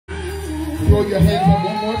Throw your hands up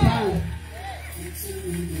one more time.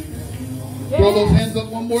 Throw those hands up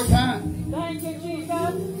one more time. Thank you,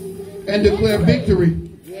 Jesus. And declare victory.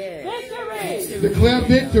 Victory. Declare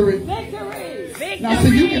victory. Victory. Now, so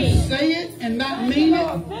you can say it and not mean it,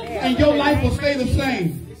 and your life will stay the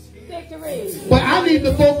same. Victory. But I need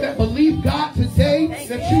the folk that believe God today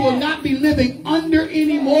that you will not be living under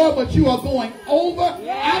anymore, but you are going over.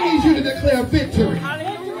 I need you to declare victory.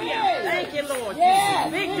 Hallelujah. Thank you, Lord.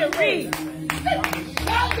 Yes. Victory.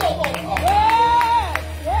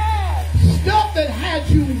 Stuff that had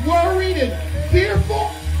you worried and fearful,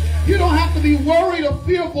 you don't have to be worried or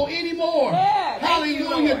fearful anymore.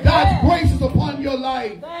 Hallelujah. God's grace is upon your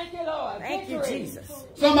life. Thank you, Lord. Thank you, Jesus.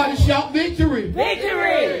 Somebody shout victory.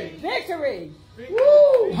 Victory. Victory.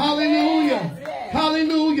 Woo. Hallelujah.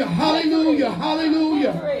 Hallelujah. Hallelujah.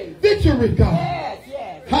 Hallelujah. Victory, God. Yes,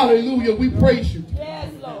 yes. Hallelujah. We praise you.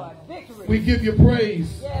 Yes, Lord. Victory. We give you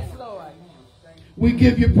praise. Yes, Lord. We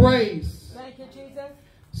give you praise. Thank you, Jesus.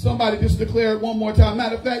 Somebody just declare it one more time.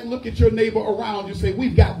 Matter of fact, look at your neighbor around you. Say,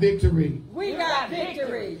 we've got victory. We got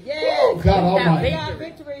victory. Yes. Oh, God Almighty. We got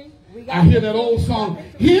victory. I hear that old song.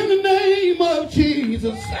 In the name of Jesus.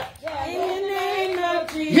 In the name of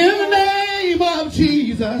Jesus. In the name of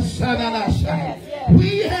Jesus.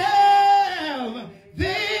 We have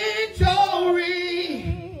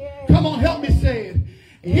victory. Come on, help me say it.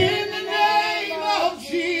 In the name of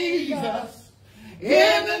Jesus.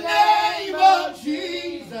 In the name of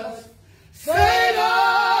Jesus.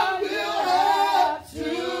 Satan will have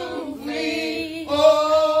to flee.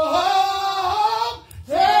 Oh,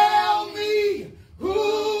 tell me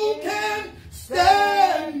who can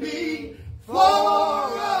stand before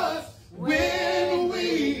us when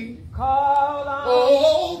we Call on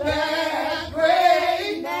oh, that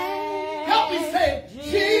great name. Help me say,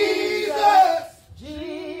 Jesus.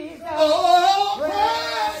 Jesus. Oh,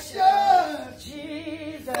 precious.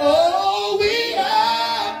 Jesus. Oh, we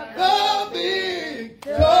have the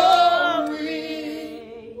victory.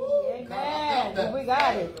 Amen. We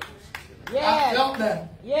got it. I Yes. felt that.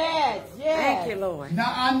 Yes. Yes. Thank you, Lord.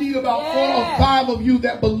 Now I need about 4 or 5 of you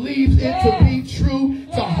that believes it to be true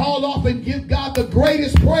to haul off and give God the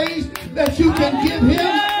greatest praise that you can give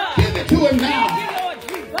him. Give it to him now.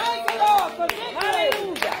 Thank you, Lord, for victory.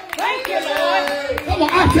 Hallelujah. Thank you, Lord. Come on,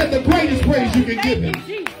 I said the greatest praise you can give him.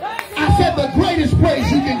 I said the greatest praise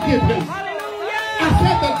you can give him. Hallelujah. I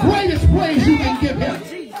said the greatest praise you can give him.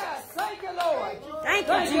 Thank you, Lord. Thank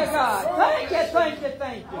Thank you, you, Jesus. God. Thank you, thank you,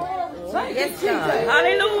 thank you. Thank you, Yes, God. Jesus.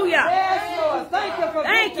 Hallelujah. Yes, Lord. Thank you for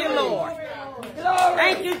Thank you, victory. Lord. Glory.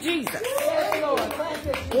 Thank you, Jesus. Yes, Lord. Thank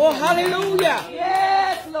you, Jesus. Oh, hallelujah.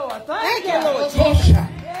 Yes, Lord. Thank you, Lord. Yeah.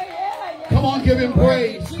 Come on, give him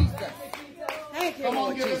praise. Thank you, Come on,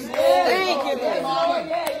 Lord give him Jesus. praise. Thank you, Lord.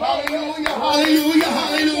 Hallelujah, hallelujah,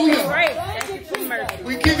 hallelujah. Great. Thank you for mercy.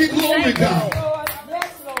 We give you glory, God.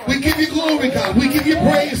 We give you glory, God. We give you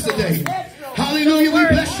praise today. Hallelujah. We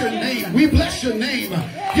bless your name. We bless your name.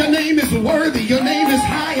 Your name is worthy. Your name is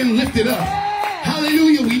high and lifted up.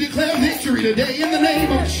 Hallelujah. We declare victory today in the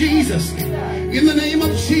name of Jesus. In the name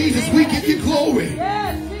of Jesus, we give you glory.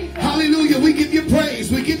 Hallelujah. We give you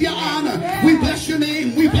praise. We give you honor. We bless your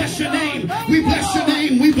name. We bless your name. We bless your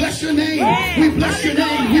name. We bless your name. We bless your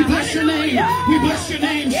name. We bless your name. We bless your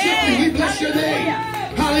name. Shipley, we bless your name.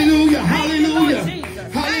 Hallelujah. Hallelujah.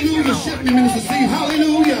 Hallelujah. Shipley, Minister C.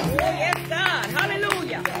 Hallelujah. Yes, God.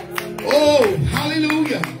 Hallelujah. Oh,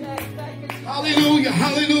 hallelujah. Hallelujah.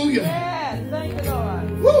 Hallelujah. Thank you,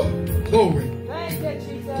 Lord. Woo. Glory. Thank you,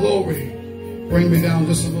 Jesus. Glory. Bring me down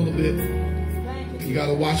just a little bit. Thank you. You got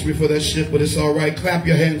to watch me for that shift, but it's all right. Clap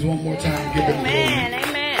your hands one more time. Give it Amen.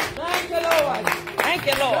 Amen. Thank you, Lord. Thank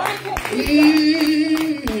you, Lord.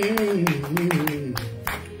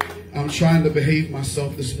 I'm trying to behave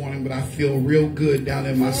myself this morning, but I feel real good down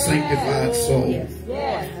in my sanctified soul.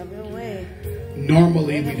 Yes. Have your way.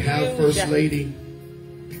 Normally, we'd have First Lady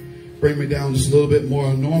bring me down just a little bit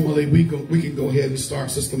more. Normally, we can go ahead and start,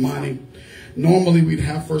 Sister Monty. Normally, we'd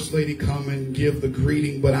have First Lady come and give the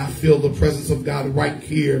greeting, but I feel the presence of God right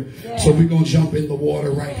here. So we're going to jump in the water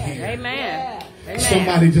right here. Amen. Amen.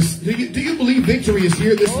 Somebody just, do you believe victory is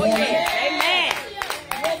here this morning? Amen.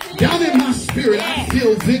 Down in my spirit, I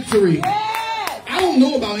feel victory. I don't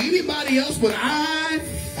know about anybody else, but I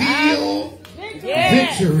feel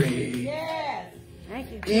victory. Yes.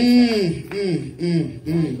 Thank you,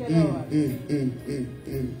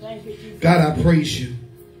 Thank you, Jesus. God, I praise you.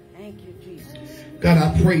 Thank you, Jesus. God,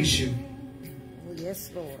 I praise you. Oh,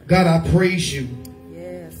 yes, Lord. God, I praise you.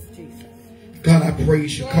 Yes, Jesus. God, I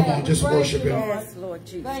praise you. Come on, just worship him. Yes, Lord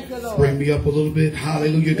Jesus. Thank you, Lord. Bring me up a little bit.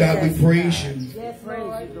 Hallelujah. God, we praise you. Yes, Praise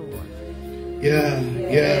Lord. you, Lord.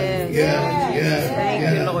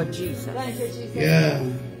 Thank you, Lord Jesus. Thank you, Jesus. Yeah.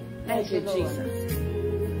 Thank you, Jesus.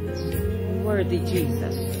 Worthy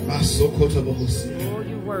Jesus. Oh,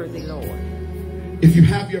 you worthy, Lord. If you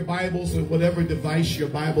have your Bibles or whatever device your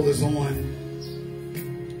Bible is on,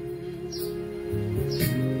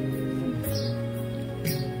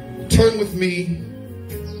 turn with me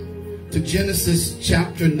to Genesis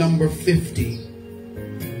chapter number 50.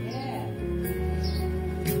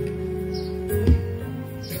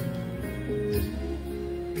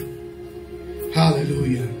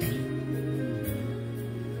 Hallelujah.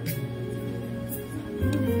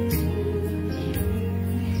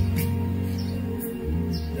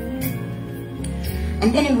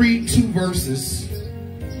 I'm going to read 2 verses.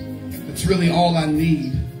 That's really all I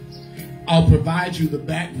need. I'll provide you the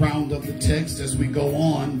background of the text as we go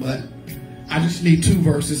on, but I just need 2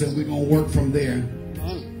 verses and we're going to work from there.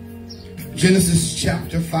 Genesis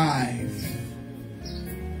chapter 5.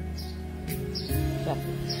 Chapter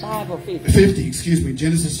 5 or 50? 50, excuse me.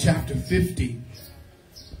 Genesis chapter 50.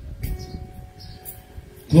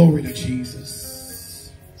 Glory to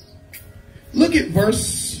Jesus. Look at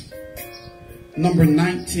verse number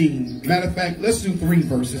 19. Matter of fact, let's do 3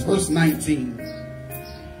 verses. Verse 19.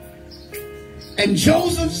 And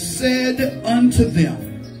Joseph said unto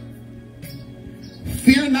them,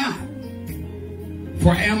 fear not,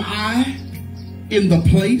 for am I in the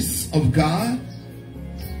place of God?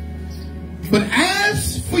 But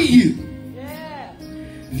as for you,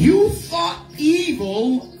 you thought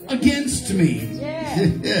evil against me,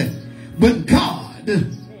 but God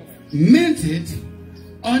meant it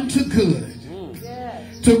unto good,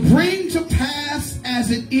 to bring to pass as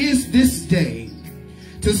it is this day,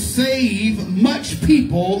 to save much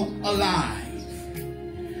people alive.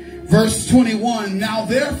 Verse 21, now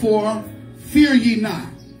therefore fear ye not.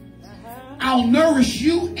 I'll nourish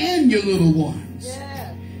you and your little ones.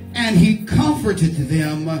 And he comforted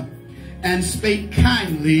them and spake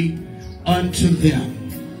kindly unto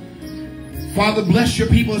them. Father, bless your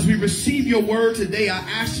people as we receive your word today. I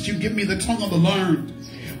ask that you give me the tongue of the learned.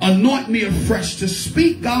 Anoint me afresh to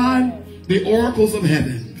speak, God, the oracles of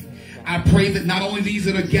heaven. I pray that not only these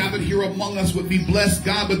that are gathered here among us would be blessed,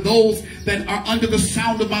 God, but those that are under the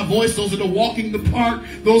sound of my voice, those that are walking the park,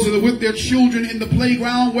 those that are with their children in the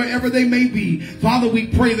playground, wherever they may be. Father, we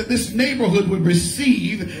pray that this neighborhood would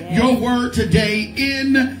receive your word today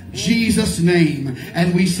in Jesus' name.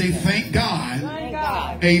 And we say, thank God. Thank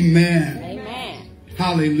God. Amen. Amen.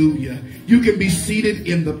 Hallelujah. You can be seated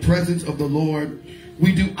in the presence of the Lord.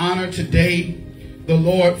 We do honor today the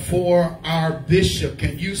Lord for our bishop.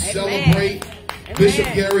 Can you celebrate Bishop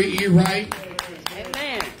Gary E. Wright?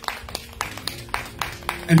 Amen.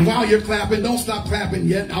 And while you're clapping, don't stop clapping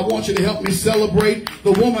yet. I want you to help me celebrate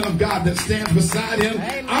the woman of God that stands beside him.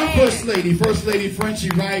 Amen. Our First Lady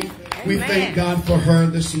Frenchie Wright. We thank God for her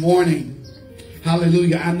this morning.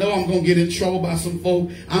 Hallelujah. I know I'm going to get in trouble by some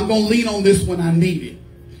folk. I'm going to lean on this when I need it.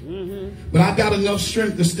 But I've got enough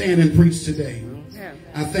strength to stand and preach today.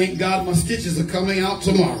 I thank God my stitches are coming out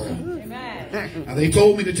tomorrow. Amen. Now, they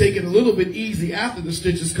told me to take it a little bit easy after the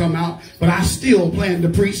stitches come out, but I still plan to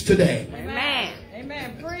preach today. Amen.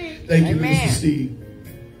 Amen. Preach. Thank you, Amen. Mr. Steve.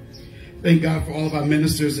 Thank God for all of our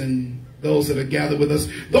ministers and those that are gathered with us.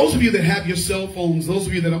 Those of you that have your cell phones, those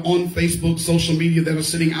of you that are on Facebook, social media, that are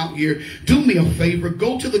sitting out here, do me a favor.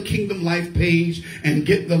 Go to the Kingdom Life page and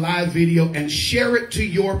get the live video and share it to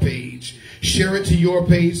your page. Share it to your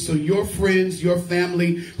page so your friends, your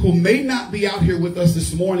family who may not be out here with us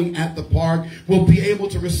this morning at the park will be able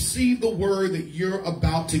to receive the word that you're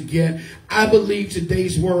about to get. I believe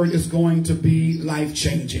today's word is going to be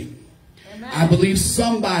life-changing. I believe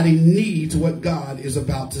somebody needs what God is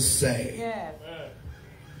about to say. Yes.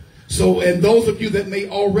 So, and those of you that may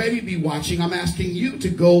already be watching, I'm asking you to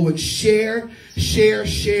go and share.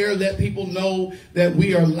 Let people know that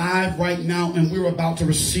we are live right now and we're about to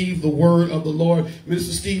receive the word of the Lord.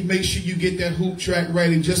 Minister Steve, make sure you get that hoop track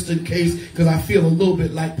ready just in case, because I feel a little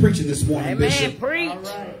bit like preaching this morning, Amen. Bishop. Preach.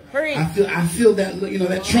 Right. Preach. I feel that,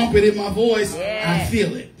 that trumpet in my voice. Yeah. I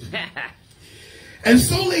feel it. And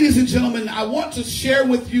so, ladies and gentlemen, I want to share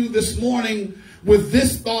with you this morning with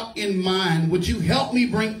this thought in mind. Would you help me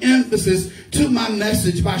bring emphasis to my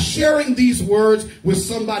message by sharing these words with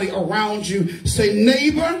somebody around you? Say,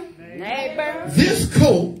 neighbor, this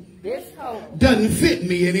coat doesn't fit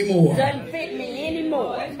me anymore. Doesn't fit me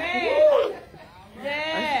anymore. Amen.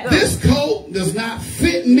 Yes. This coat does not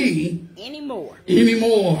fit me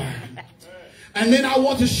Anymore. And then I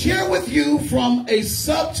want to share with you from a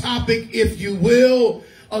subtopic, if you will.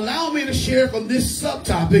 Allow me to share from this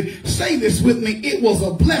subtopic. Say this with me. It was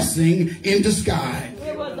a blessing in disguise.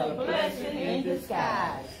 It was a blessing in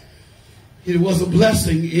disguise. It was a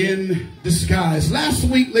blessing in disguise. Last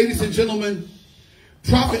week, ladies and gentlemen,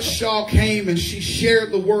 Prophet Shaw came and she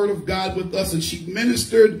shared the word of God with us, and she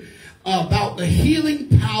ministered about the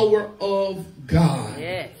healing power of God.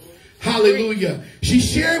 Yes. Hallelujah. She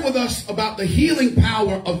shared with us about the healing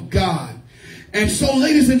power of God. And so,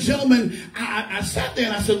 ladies and gentlemen, I sat there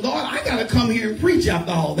and I said, Lord, I got to come here and preach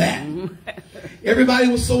after all that. Everybody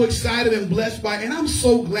was so excited and blessed by it. And I'm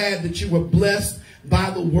so glad that you were blessed by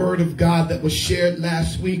the word of God that was shared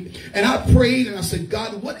last week. And I prayed and I said,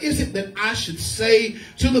 God, what is it that I should say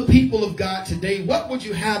to the people of God today? What would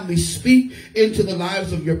you have me speak into the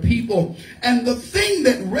lives of your people? And the thing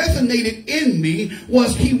that resonated in me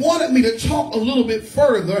was he wanted me to talk a little bit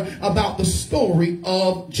further about the story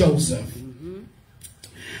of Joseph.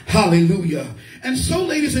 Hallelujah. And so,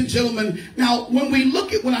 ladies and gentlemen, now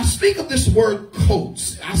when I speak of this word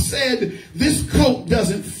coats, I said this coat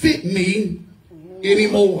doesn't fit me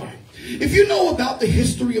anymore. If you know about the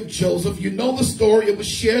history of Joseph, you know the story that was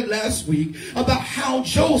shared last week about how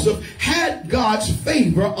Joseph had God's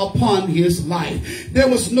favor upon his life. There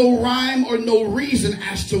was no rhyme or no reason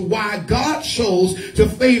as to why God chose to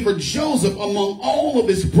favor Joseph among all of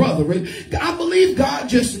his brethren. I believe God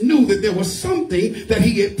just knew that there was something that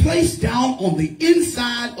he had placed down on the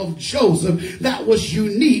inside of Joseph that was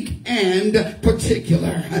unique and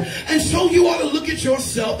particular. And so you ought to look at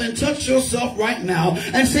yourself and touch yourself right now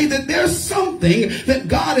and say that there's something that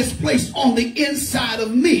God has placed on the inside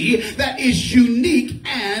of me that is unique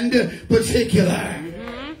and particular.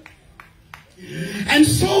 And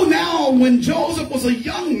so now when Joseph was a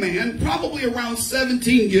young man, probably around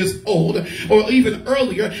 17 years old or even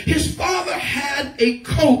earlier, his father had a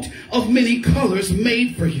coat of many colors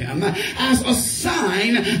made for him as a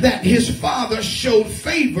sign that his father showed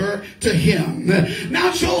favor to him.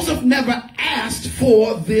 Now Joseph never asked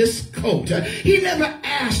for this coat. He never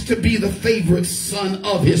asked to be the favorite son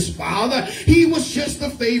of his father. He was just the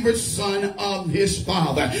favorite son of his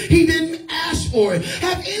father. He didn't ask for it.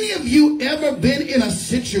 Have any of you ever been in a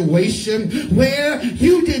situation where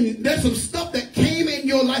there's some stuff that came in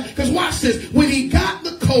your life? Because watch this, when he got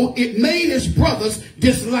the coat, it made his brothers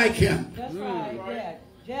dislike him. That's right. Yeah.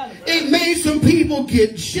 Jealous. It made some people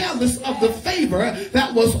get jealous of the favor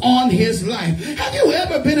that was on his life. Have you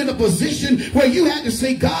ever been in a position where you had to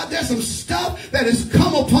say, God, there's some stuff that has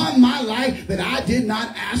come upon my life that I did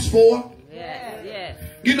not ask for? Yes, yes.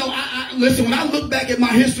 You know, listen, when I look back at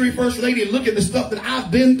my history, First Lady, and look at the stuff that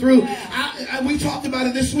I've been through, we talked about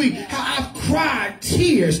it this week, how I've cried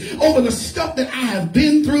tears over the stuff that I have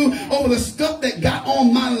been through, over the stuff that got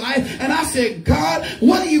on my life. And I said, God,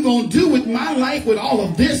 what are you going to do with my life with all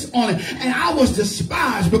of this on it? And I was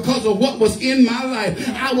despised because of what was in my life.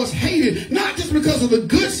 I was hated, not just because of the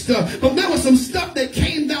good stuff, but there was some stuff that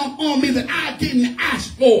came down on me that I didn't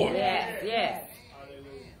ask for. Yes, yes.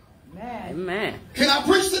 Amen. Can I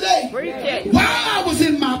preach today? Preach it. While I was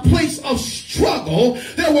in my place of struggle,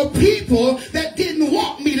 there were people that didn't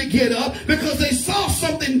want me to get up because they saw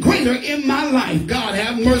something greater in my life. God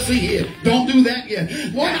have mercy here. Don't do that yet.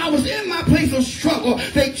 When I was in my place of struggle,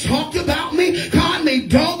 they talked about me. God, they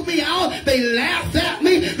dogged me out. They laughed at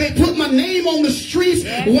me. They put my name on the streets.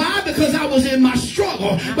 Why? Because I was in my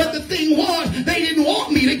struggle. But the thing was, they didn't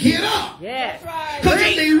want me to get up. Yes. Because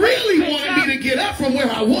if they really wanted me to get up from where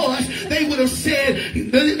I was, they would have said,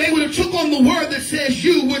 they would have took on the word that says,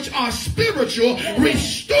 you which are spiritual,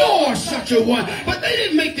 restore such a one. But they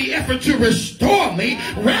didn't make the effort to restore me.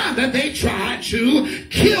 Rather, they tried to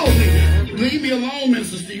kill me. Leave me alone,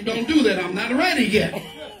 Mr. Steve. Don't do that. I'm not ready yet.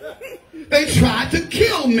 They tried to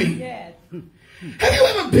kill me. Yes. Have you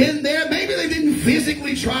ever been there? Maybe they didn't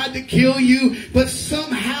physically try to kill you, but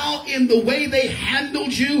somehow in the way they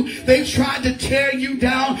handled you, they tried to tear you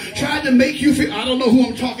down, tried to make you feel, I don't know who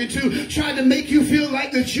I'm talking to, tried to make you feel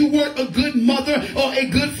like that you weren't a good mother or a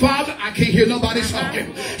good father. I can't hear nobody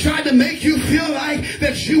talking. Tried to make you feel like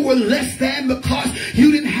that you were less than because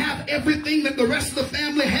you didn't have everything that the rest of the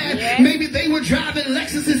family had. Yes. Maybe they were driving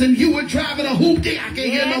Lexuses and you were driving a hoopty. I can't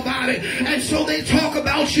hear nobody. And so they talk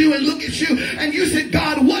about you and look at you and you said,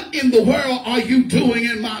 God, what in the world are you doing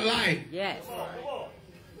in my life? Yes.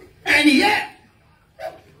 And yet,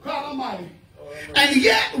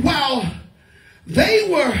 while they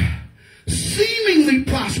were seemingly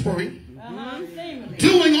prospering,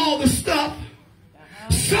 doing all the stuff,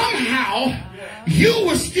 somehow you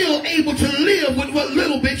were still able to live with what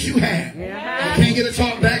little bit you had. I can't get a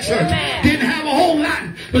talk back, church. Didn't have a whole lot,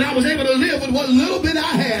 but I was able to live with what little bit I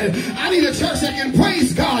had. I need a church that can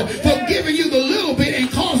praise God for giving you the little bit and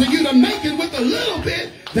causing you to make it with the little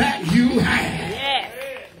bit that you had.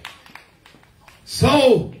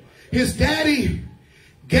 So his daddy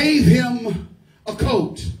gave him a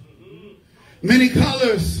coat, many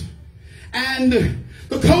colors. And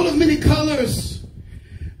the coat of many colors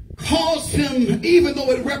caused him, even though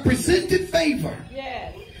it represented favor,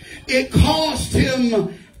 it caused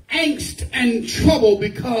him angst and trouble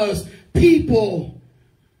because people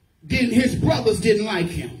his brothers didn't like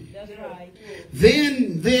him. That's right.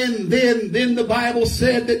 Then the Bible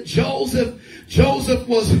said that Joseph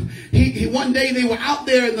was, one day they were out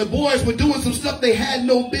there and the boys were doing some stuff they had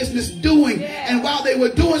no business doing. And while they were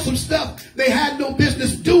doing some stuff they had no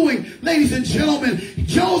business doing, ladies and gentlemen,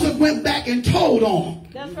 Joseph went back and told on.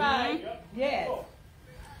 That's right. Yes.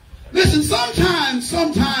 Listen, sometimes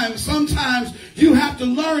you have to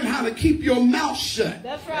learn how to keep your mouth shut.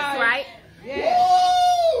 That's right. That's right. Yes.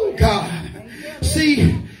 Oh, God.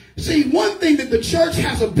 See, one thing that the church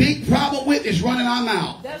has a big problem with is running our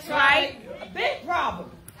mouth. That's right. A big problem.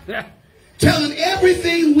 Telling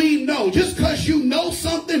everything we know. Just because you know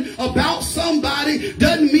something about somebody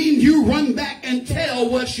doesn't mean you run back and tell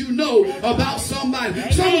what you know about somebody.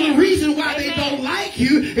 Amen. Some of the reason why they don't like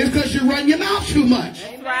you is because you run your mouth too much.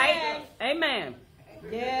 That's right. Amen.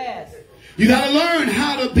 Yes. You got to learn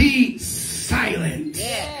how to be silent.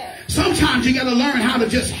 Yeah. Sometimes you got to learn how to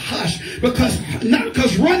just hush because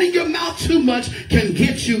running your mouth too much can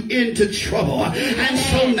get you into trouble. And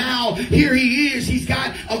so now here he is. He's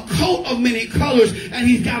got a coat of many colors and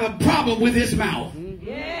he's got a problem with his mouth.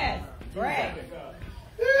 Yes. Right.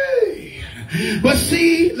 Hey. But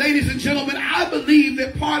see, ladies and gentlemen, I believe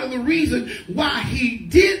that part of the reason why he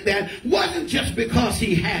did that wasn't just because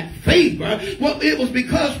he had favor. Well, it was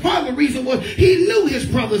because part of the reason was he knew his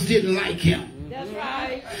brothers didn't like him. That's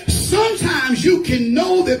right. Sometimes you can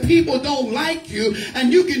know that people don't like you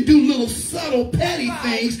and you can do little subtle petty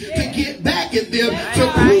things to get back at them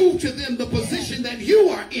to prove to them the position that you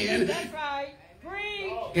are in. That's right.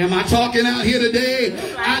 Am I talking out here today?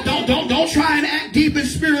 Don't try and act deep and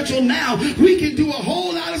spiritual now. We can do a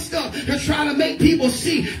whole lot of stuff to try to make people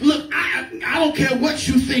see, look, I don't care what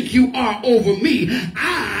you think you are over me.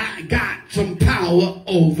 I got some power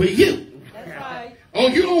over you. Oh,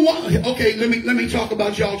 you don't want, okay, let me talk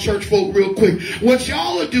about y'all church folk real quick. What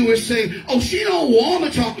y'all will do is say, oh, she don't want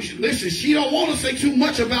to talk. Listen, she don't want to say too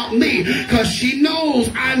much about me because she knows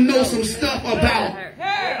I know some stuff about her.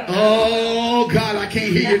 Oh, God, I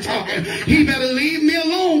can't hear you talking. He better leave me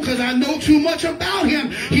alone because I know too much about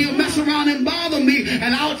him. He'll mess around and bother me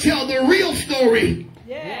and I'll tell the real story.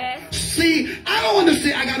 Yes. See, I don't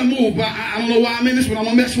understand. I got to move, but I don't know why I'm in this, but I'm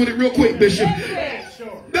going to mess with it real quick, Bishop.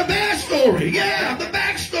 The backstory. Yeah, the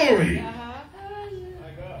backstory.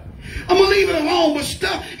 I'm going to leave it alone, but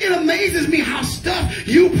stuff, it amazes me how stuff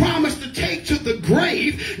you promised to take to the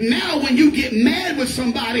grave, now when you get mad with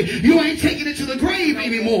somebody, you ain't taking it to the grave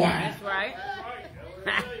anymore. That's right.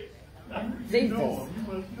 Jesus.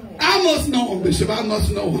 I must know him, Bishop. I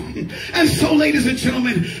must know him. And so, ladies and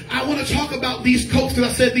gentlemen, I want to talk about these coats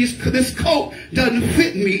because I said this coat doesn't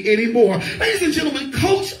fit me anymore. Ladies and gentlemen,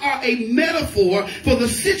 coats are a metaphor for the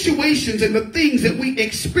situations and the things that we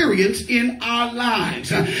experience in our lives.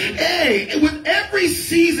 Hey, with every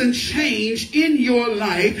season change in your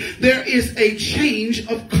life, there is a change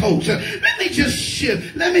of coats. Let me just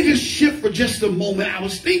shift for just a moment. I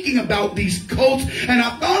was thinking about these coats and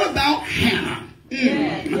I thought about Hannah.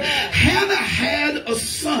 Hannah had a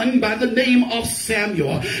son by the name of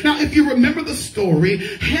Samuel. Now, if you remember the story,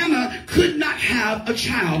 Hannah could not have a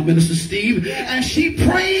child, Minister Steve, and she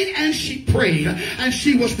prayed and she prayed, and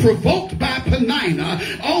she was provoked by Peninnah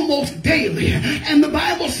almost daily. And the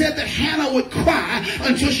Bible said that Hannah would cry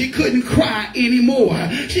until she couldn't cry anymore.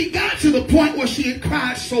 She got to the point where she had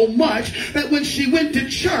cried so much that when she went to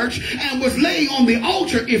church and was laying on the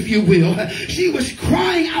altar, if you will, she was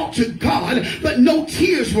crying out to God, but no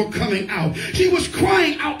tears were coming out. She was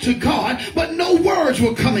crying out to God, but no words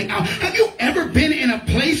were coming out. Have you ever been in a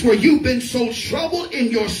place where you've been so troubled in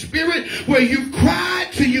your spirit, where you cried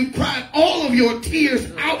till you cried all of your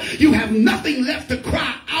tears out? You have nothing left to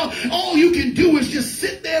cry out. All you can do is just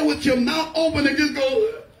sit there with your mouth open and just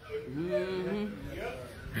go.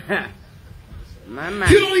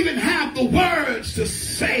 You don't even have the words to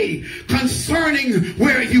say concerning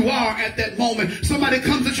where you are at that moment. Somebody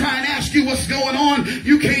comes to try and ask you what's going on.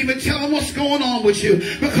 You can't even tell them what's going on with you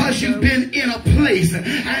because you've been in a place.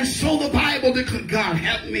 And so the Bible declares, God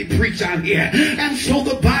help me preach out here. And so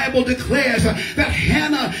the Bible declares that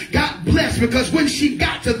Hannah got blessed because when she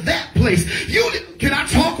got to that place, can I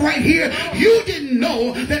talk right here? You didn't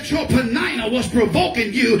know that your Peninnah was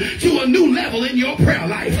provoking you to a new level in your prayer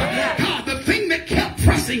life. God, the thing that kept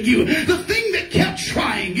pressing you, the thing that kept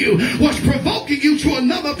trying you, what's provoking you to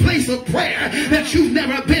another place of prayer that you've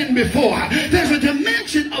never been before. There's a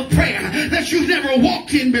dimension of prayer that you've never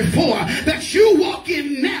walked in before, that you walk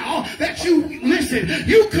in now, that you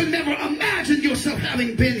could never imagine yourself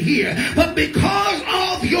having been here, but because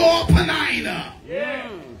of your panina.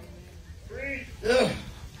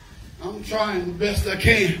 I'm trying the best I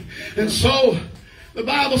can. And so the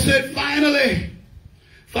Bible said finally,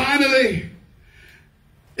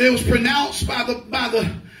 it was pronounced by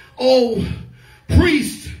the old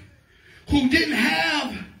priest who didn't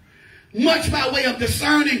have much by way of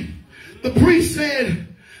discerning. The priest said,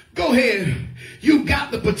 go ahead, you got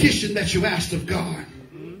the petition that you asked of God.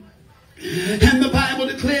 And the Bible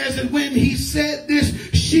declares that when he said this,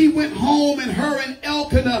 she went home, and her and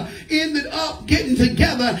Elkanah ended up getting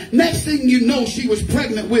together. Next thing you know, she was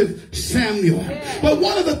pregnant with Samuel. But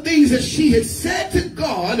one of the things that she had said to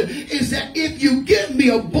God is that if you give me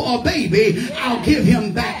a baby, I'll give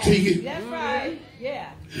him back to you. That's right.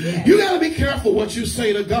 Yeah. You got to be careful what you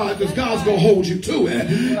say to God, because God's going to hold you to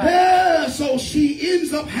it. So she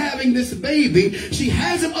ends up having this baby. She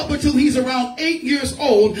has him up until he's around 8 years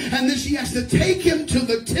old, and then she has to take him to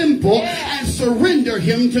the temple and surrender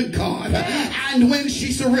him to God. And when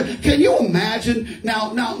she surrenders, can you imagine?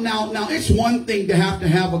 Now, it's one thing to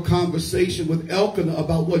have a conversation with Elkanah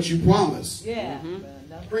about what you promised.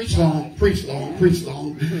 Preach long.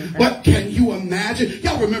 But can you imagine?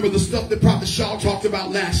 Y'all remember the stuff that Prophet Shaw talked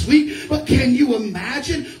about last week. But can you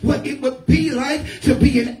imagine what it would be like to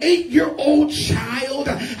be an 8-year-old child,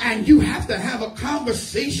 and you have to have a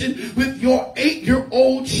conversation with your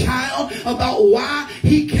 8-year-old child about why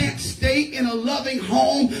he can't stay in a loving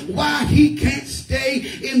home, why he can't stay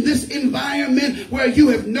in this environment where you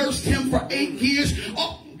have nursed him for 8 years.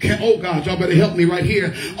 Oh God, y'all better help me right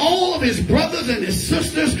here. All of his brothers and his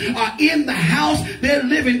sisters are in the house. They're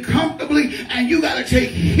living comfortably, and you got to take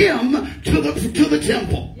him to the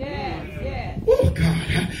temple. Oh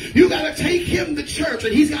God, you got to take him to church,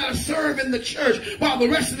 and he's got to serve in the church while the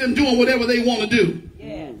rest of them doing whatever they want to do.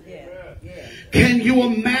 Can you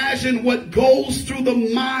imagine what goes through the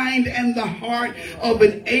mind and the heart of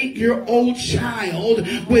an 8-year-old child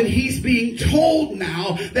when he's being told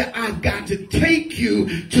now that I've got to take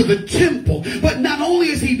you to the temple? But not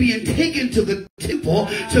only is he being taken to the temple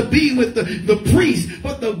to be with the priest,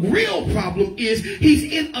 but the real problem is he's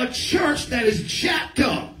in a church that is jacked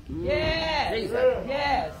up. It'd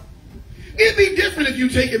be different if you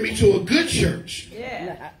taken me to a good church.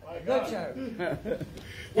 Good church.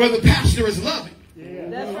 Where the pastor is loving.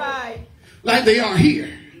 That's right. Like they are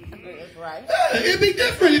here. That's right. It'd be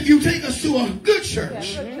different if you take us to a good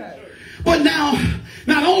church. But now,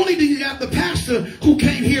 not only do you have the pastor who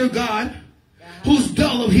can't hear God, who's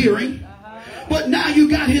dull of hearing, but now you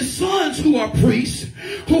got his sons who are priests,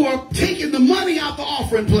 who are taking the money out the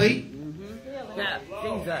offering plate,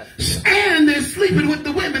 and they're sleeping with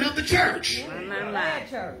the women of the church.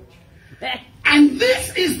 And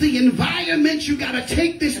this is the environment you got to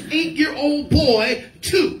take this 8-year-old boy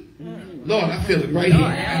to. Lord, I feel it right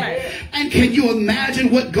here. And can you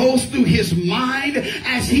imagine what goes through his mind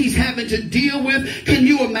as he's having to deal with? Can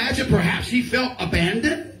you imagine perhaps he felt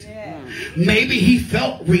abandoned? Maybe he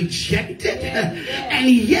felt rejected. And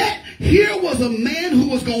yet, here was a man who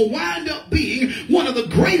was going to wind up being one of the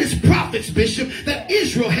greatest prophets, Bishop, that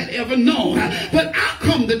Israel had ever known. But I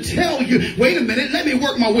come to tell you, wait a minute, let me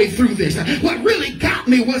work my way through this. What really got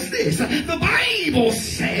me was this. The Bible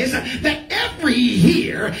says that every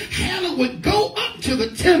year, Hannah would go up to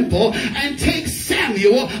the temple and take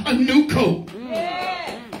Samuel a new coat.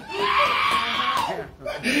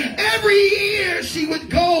 Every year she would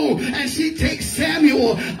go and she'd take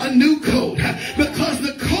Samuel a new coat, because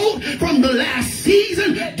the coat from the last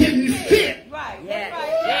season didn't fit.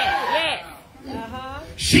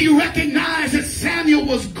 She recognized that Samuel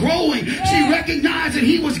was growing. She recognized that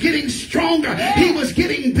he was getting stronger. He was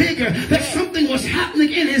getting bigger. That something was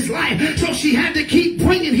happening in his life. So she had to keep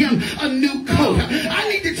bringing him a new coat. I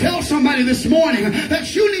need to tell somebody this morning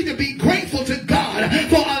that you need to be grateful to God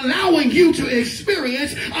for allowing you to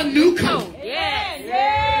experience a new coat.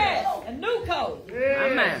 A new coat.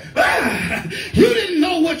 You didn't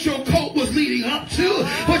know what your coat was leading up to,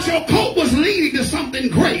 but your coat was leading to something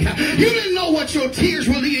great. You didn't know what your tears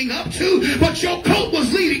were leading up to, but your coat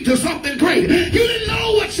was leading to something great. You didn't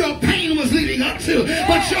know what your pain was leading up to,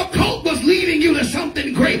 but your coat was leading you to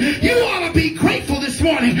something great. You ought to be grateful this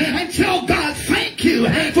morning and tell God, thank you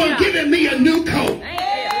for giving me a new coat.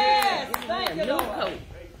 Thank you, Lord.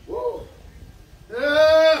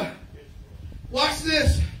 Watch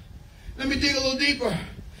this. Let me dig a little deeper.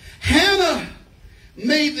 Hannah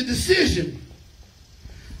made the decision,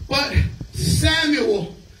 but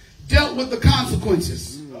Samuel dealt with the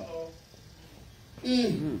consequences.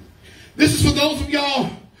 This is for those of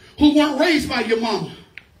y'all who weren't raised by your mama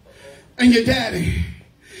and your daddy.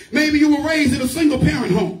 Maybe you were raised in a single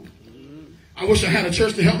parent home. I wish I had a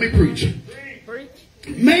church to help me preach.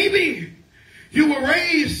 Maybe you were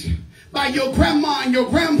raised by your grandma and your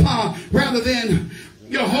grandpa rather than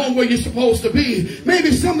your home where you're supposed to be.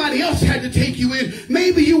 Maybe somebody else had to take you in.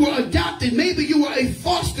 Maybe you were adopted. Maybe you were a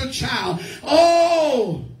foster child.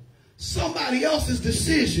 Oh, somebody else's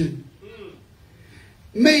decision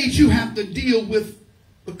made you have to deal with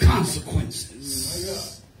the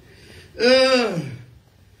consequences.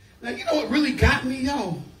 Now, you know what really got me,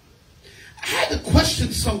 y'all? I had to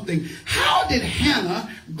question something. How did Hannah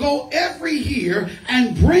go every year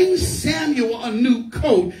and bring Samuel a new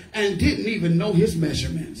coat and didn't even know his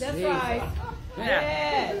measurements? That's right.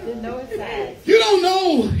 Yeah, didn't know his size. You don't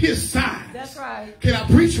know his size. That's right. Can I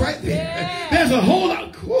preach right there? Yeah. There's a whole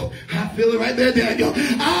lot. I feel it right there, Daniel.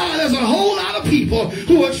 There's a whole lot of people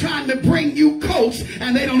who are trying to bring you coats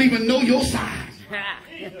and they don't even know your size.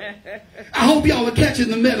 I hope y'all are catching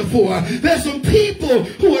the metaphor. There's some people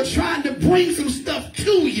who are trying to bring some stuff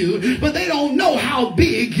to you, but they don't know how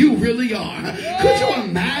big you really are. Could you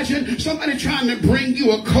imagine somebody trying to bring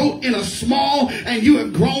you a coat in a small and you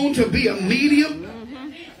have grown to be a medium?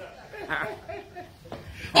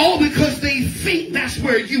 All because they think that's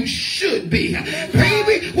where you should be.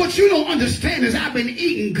 Baby, what you don't understand is I've been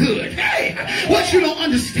eating good. Hey, what you don't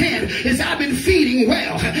understand is I've been feeding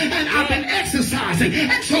well and I've been exercising.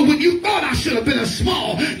 And so when you thought I should have been a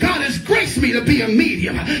small, God has graced me to be a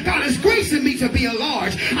medium. God has graced me to be a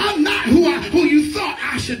large. I'm not who you thought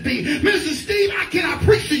I should be. Mr. Steve, can I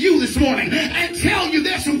preach to you this morning and tell you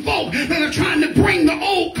there's some folk that are trying to bring the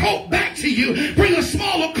old coat back to you. Bring a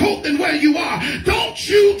smaller coat than where you are. Don't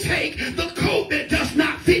you take the coat that does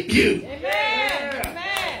not fit you. Amen.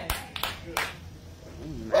 Amen.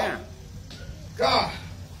 Oh, God,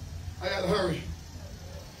 I gotta hurry.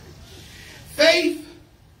 Faith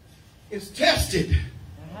is tested.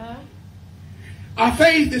 Our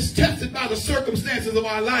faith is tested by the circumstances of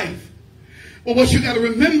our life. But what you got to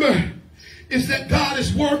remember is that God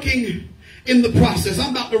is working in the process.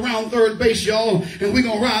 I'm about to round third base, y'all, and we're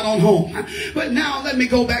going to ride on home. But now let me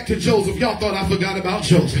go back to Joseph. Y'all thought I forgot about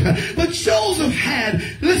Joseph. But Joseph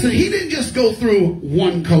listen, he didn't just go through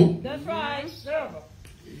one coat. That's right.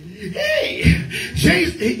 Hey,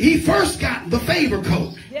 he first got the favor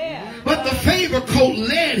coat. Yeah. But the favor coat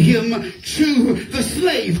led him to the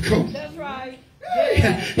slave coat. That's right.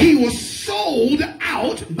 He was sold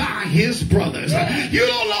out by his brothers. You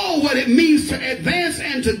don't know what it means to advance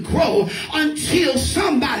and to grow until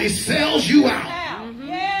somebody sells you out.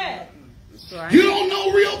 Yeah. You don't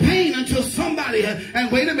know real pain until somebody,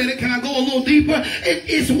 and wait a minute, can I go a little deeper?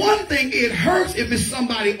 It's one thing, it hurts if it's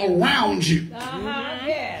somebody around you.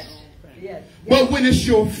 Yes. Yes. But when it's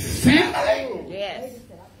your family, Yes.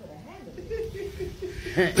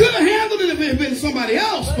 could have handled it if it had been somebody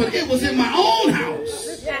else, but it was in my own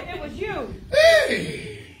house. Yeah, it was you.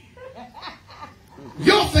 Hey,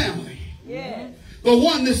 your family, Yes. the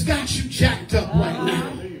one that's got you jacked up right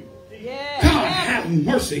now. Yeah. God have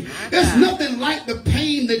mercy. There's nothing like the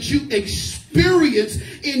pain that you experience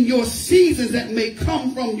in your seasons that may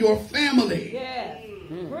come from your family. Yeah.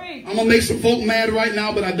 I'm going to make some folk mad right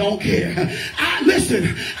now, but I don't care. Listen,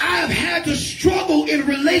 I have had to struggle in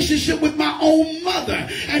relationship with my own mother,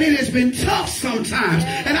 and it has been tough sometimes.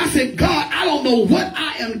 And I said, God, I don't know what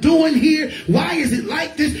I am doing here. Why is it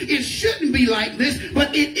like this? It shouldn't be like this,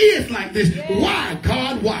 but it is like this. Why,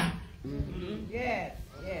 God, why? Yes.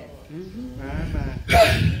 Yes.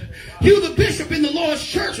 You the bishop in the Lord's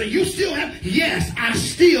church, and you still have, yes, I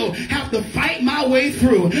still have to fight my way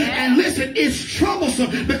through. And listen, it's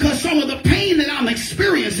troublesome because some of the pain that I'm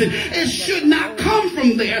experiencing, it should not come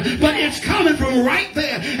from there, but it's coming from right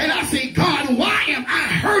there. And I say, God, why am I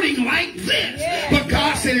hurting like this? But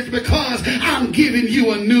God said it's because I'm giving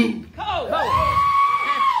you a new coat.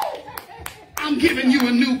 I'm giving you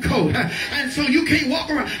a new coat. And so you can't walk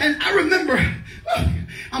around. And I remember,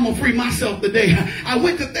 I'm going to free myself today. I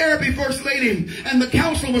went to therapy, First Lady, and the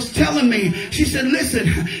counselor was telling me, she said, listen,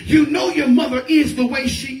 you know your mother is the way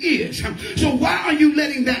she is. So why are you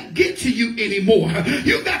letting that get to you anymore?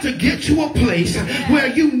 You got to get to a place where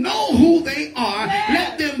you know who they are,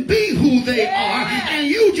 let them be who they are, and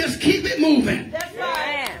you just keep it moving. That's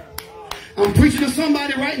right. I'm preaching to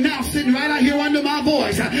somebody right now sitting right out here under my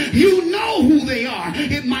voice. You know who they are.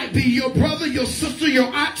 It might be your brother, your sister, your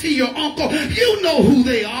auntie, your uncle. You know who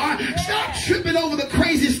they are. Stop tripping over the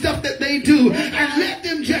crazy stuff that they do and let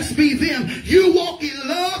them just be them. You walk in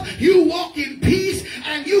love, you walk in peace,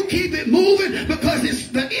 and you keep it moving.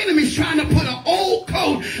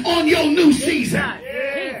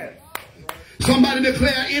 season. Somebody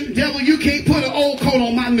declare, in devil, you can't put an old coat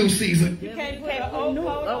on my new season. You can't put an old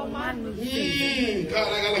coat on my new season.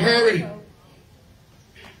 God, I gotta hurry.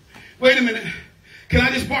 Wait a minute. Can I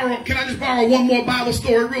just borrow one more Bible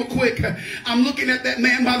story real quick? I'm looking at that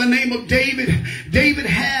man by the name of David. David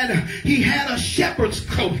had a shepherd's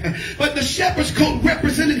coat, but the shepherd's coat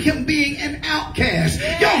represented him being an outcast.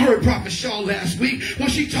 Y'all heard Prophet Shaw last week when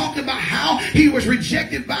she talked about how he was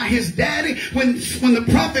rejected by his daddy. When the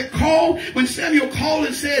prophet called, when Samuel called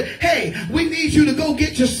and said, hey, we need you to go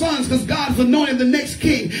get your sons because God's anointed the next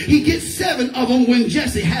king. He gets 7 of them when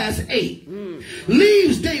Jesse has 8.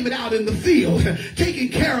 Leaves David out in the field taking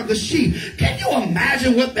care of the sheep. Can you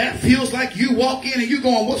imagine what that feels like? You walk in and you're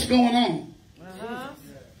going, what's going on?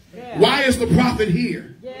 Yeah. Why is the prophet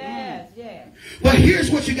here? Yes. But here's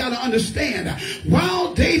what you got to understand.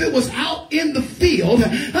 While David was out in the field,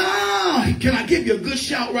 can I give you a good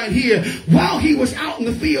shout right here? While he was out in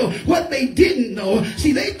the field, what they didn't know,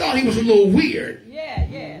 see, they thought he was a little weird.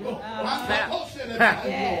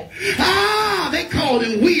 They called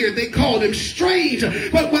him weird. They called him strange.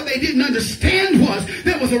 But what they didn't understand was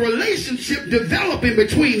there was a relationship developing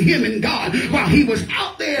between him and God while he was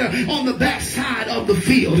out there on the backside of the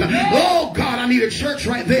field. Oh, God, I need a church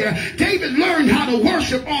right there. David learned how to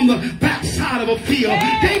worship on the backside of a field.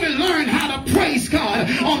 David learned how to praise God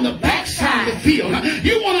on the backside of the field.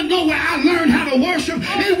 You want to know where I learned how to worship?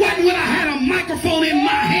 It wasn't when I had a microphone in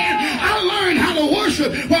my hand. I learned how to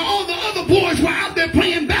worship while all the other boys were out there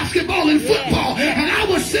playing basketball and football, and I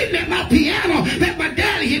was sitting at my piano that my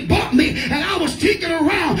daddy had bought me, and I was tinking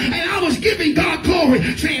around, and I was giving God glory,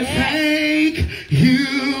 saying, thank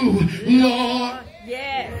you, Lord.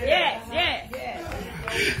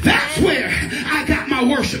 That's where I got my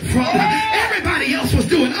worship from. Everybody else was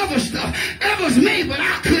doing other stuff. It was me, but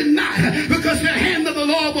I could not, because the hand of the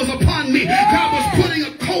Lord was upon me. God was putting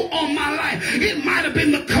a coat on my life. It might have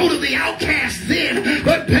been the coat of the outcast then,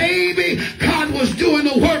 but baby, God was doing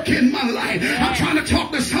the work in my life. I'm trying to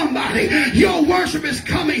talk to somebody. Your worship is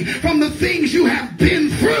coming from the things you have been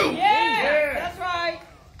through. That's right.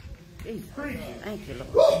 Thank you,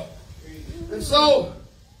 Lord. And so,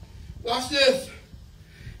 watch this.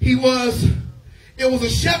 It was a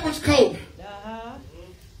shepherd's coat.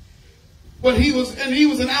 But he was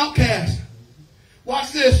an outcast.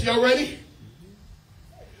 Watch this, y'all ready?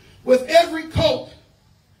 With every coat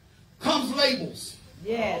comes labels.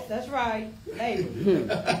 Yes, that's right. Labels.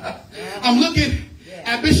 I'm looking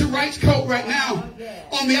at Bishop Wright's coat right now.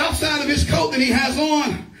 On the outside of his coat that he has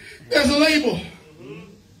on, there's a label.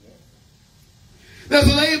 There's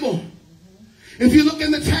a label. If you look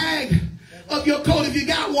in the tag of your coat, if you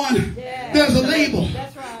got one, there's a label.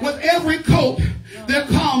 That's right. With every coat, there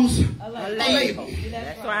comes a label.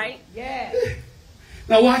 That's right. Yeah.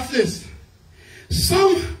 Now watch this.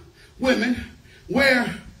 Some women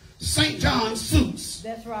wear St. John suits.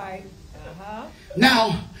 That's right.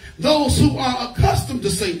 Now, those who are accustomed to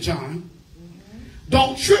St. John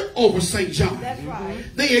don't trip over St. John. That's right.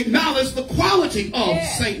 They acknowledge the quality of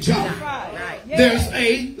St. John. That's right. There's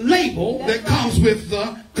a label that comes with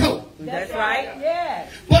the coat. That's right. Yeah.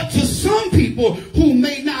 But to some people who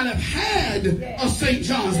may not have had a St.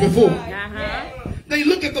 John's before, they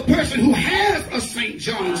look at the person who has a St.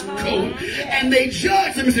 John's coat and they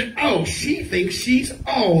judge them and say, oh, she thinks she's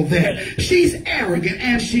all that. She's arrogant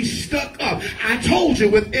and she's stuck up. I told you,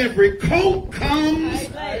 with every coat comes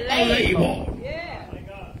a label.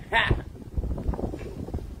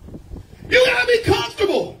 You gotta be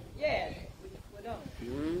comfortable.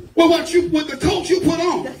 With the coat you put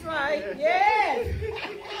on. That's right. Yes.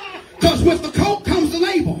 Because with the coat comes the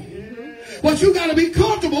label. But you got to be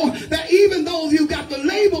comfortable that even though you got the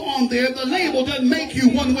label on there, the label doesn't make you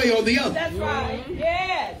one way or the other. That's right.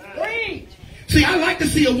 Yes. Preach. See, I like to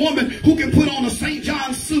see a woman who can put on a St.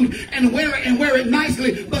 John suit and wear it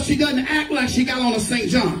nicely, but she doesn't act like she got on a St.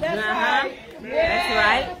 John. That's right. That's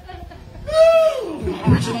right. Woo!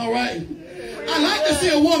 I'm preaching all right. I like to see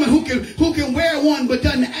a woman who can wear one but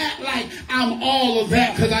doesn't act like I'm all of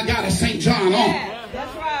that because I got a St. John on. Yeah,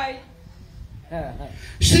 that's right.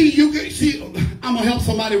 See, I'm going to help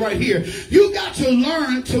somebody right here. You got to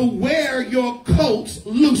learn to wear your coats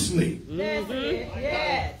loosely. That's it.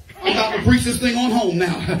 Yes. I'm about to preach this thing on home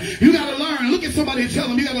now. You got to learn. Look at somebody and tell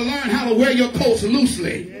them you got to learn how to wear your coats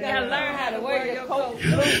loosely. You got to learn how to wear your coats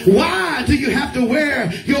loosely. Why do you have to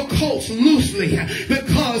wear your coats loosely?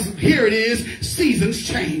 Because here it is, seasons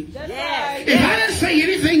change. That's right. If I didn't say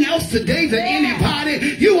anything else today to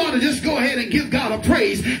anybody, you ought to just go ahead and give God a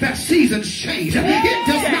praise that seasons change. It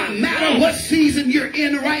does not matter what season you're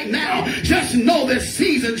in right now. Just know that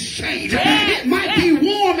seasons change. It might be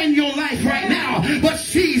warm in your life right now,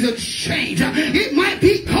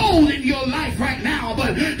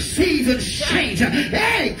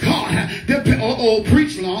 Hey, God,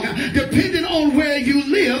 preach long. Depending on where you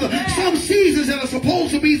live, some seasons that are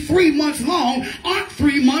supposed to be 3 months long aren't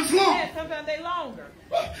 3 months long. Yeah, sometimes they're longer.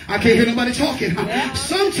 I can't hear nobody talking.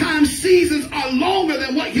 Sometimes seasons are longer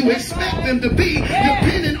than what you expect them to be,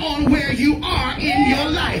 depending on where you are in your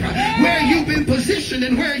life, where you've been positioned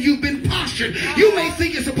and where you've been postured. You may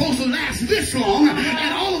think it's supposed to last this long,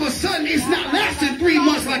 and all of a sudden it's not lasting 3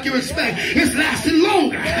 months like you expect. It's lasting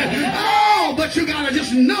longer. Oh, but you gotta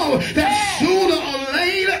just know that sooner or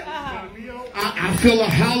later, I feel a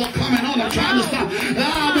holler coming on. I'm trying to stop.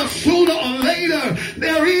 But sooner or later,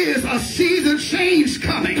 there is a season change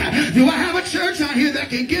coming. Do I have a church out here that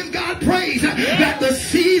can give God praise that the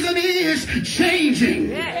season is changing?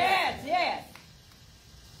 Yes, yes.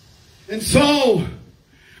 And so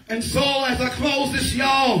as I close this,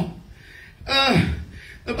 y'all,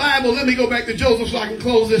 the Bible, let me go back to Joseph so I can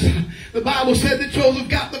close this. The Bible said that Joseph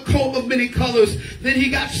got the coat of many colors. Then he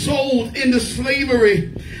got sold into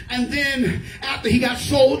slavery. And then after he got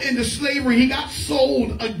sold into slavery, he got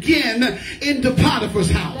sold again into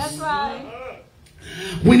Potiphar's house. That's right.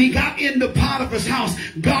 When he got into Potiphar's house,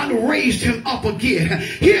 God raised him up again.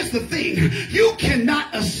 Here's the thing. You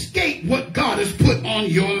cannot escape what God has put on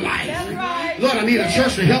your life. That's right. Lord, I need a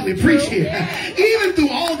church to help me preach here. Even through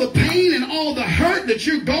all the pain and all the hurt that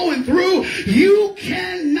you're going through, you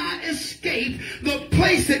cannot escape the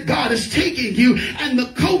place that God is taking you and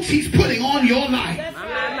the coat he's putting on your life. That's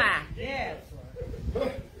right. Yes.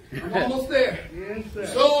 I'm almost there.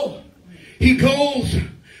 So he goes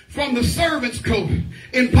from the servant's coat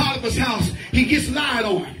in Potiphar's house. He gets lied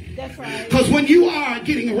on. That's right. Because when you are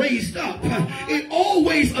getting raised up, it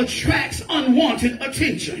always attracts unwanted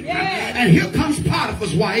attention. Yes. And here comes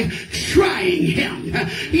Potiphar's wife trying him.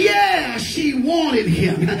 Yeah, she wanted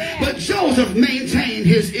him. But Joseph maintained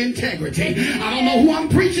his integrity. I don't know who I'm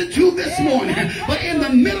preaching to this morning, but in the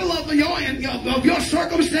middle of your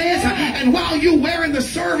circumstance, and while you're wearing the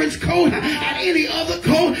servant's coat and any other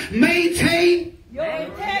coat, maintain your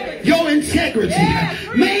integrity. Your integrity. Yeah,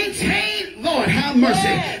 maintain, Lord have mercy.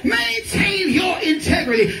 Yeah. Maintain your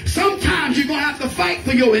integrity. Sometimes you're going to have to fight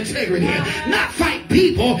for your integrity. Not fight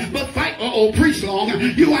people, but fight, preach long. You're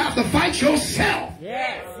going to have to fight yourself.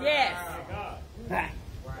 Yes, yes.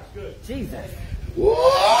 Jesus.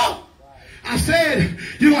 Whoa! I said,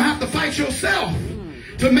 you're going to have to fight yourself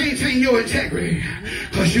to maintain your integrity.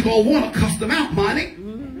 Because you're going to want to cuss them out, money.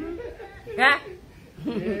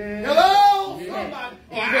 Hello? Somebody.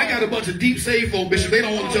 Oh, I got a bunch of deep saved folk, Bishop. They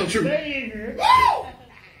don't want to tell the truth.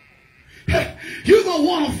 You're going to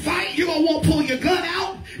want to fight. You're going to want to pull your gun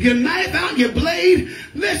out, your knife out, your blade.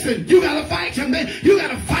 Listen, you got to fight. You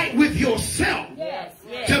got to fight with yourself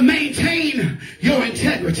to maintain your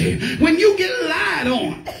integrity. When you get lied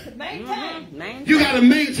on, you got to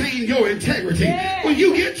maintain your integrity. When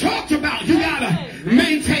you get talked about, you got to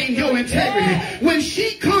maintain your integrity. When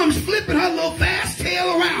she comes flipping her little fast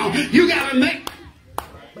tail around, you got to make...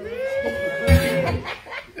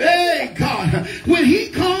 Hey, God. When he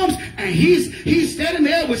comes and he's standing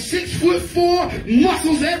there with 6'4",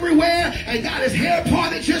 muscles everywhere, and got his hair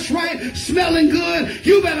parted just right, smelling good,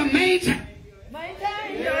 you better maintain...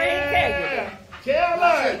 Your integrity.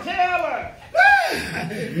 Tell her.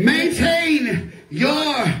 Maintain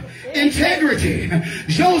your integrity.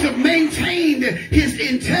 Joseph maintained his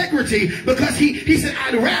integrity because he said,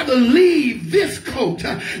 I'd rather leave this coat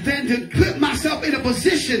than to put myself in a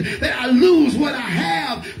position that I lose what I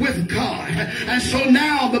have with God. And so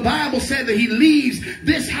now the Bible said that he leaves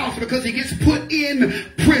this house because he gets put in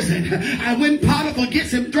prison. And when Potiphar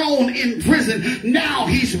gets him thrown in prison, now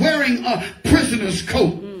he's wearing a prisoner's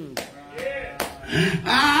coat.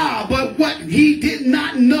 But what he did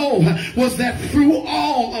not know was that through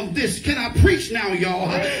all of this, can I preach now,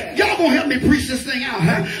 y'all? Y'all gonna help me preach this thing out,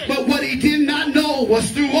 But what he did not know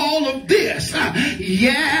was through all of this,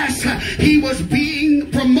 yes, he was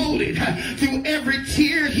being promoted. Through every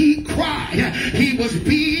tear he cried, he was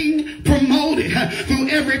being promoted. Through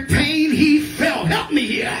every pain he felt, help me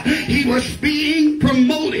here, he was being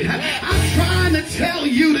promoted. I'm trying to tell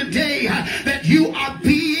you today that you are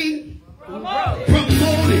being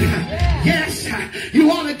promoted. Yes, you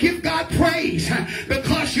ought to give God praise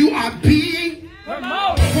because you are being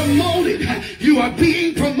promoted. You are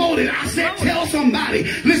being promoted. I said, tell somebody.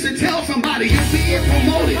 Listen, tell somebody you're being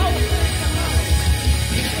promoted.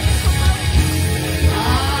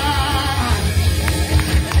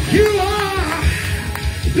 You are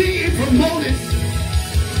being promoted.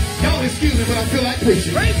 Y'all excuse me, but I feel like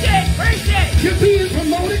preaching. Preach it. You're being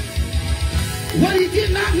promoted. What he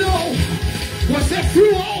did not know was that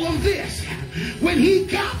through all of this, when he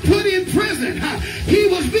got put in prison, he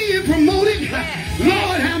was being promoted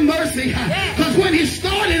Lord have mercy. Because when he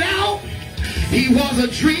started out, he was a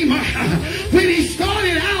dreamer. When he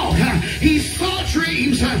started out, he saw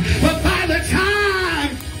dreams. But by the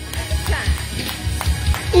time,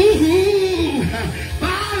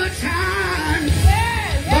 by the time,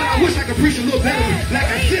 but I wish I could preach a little better like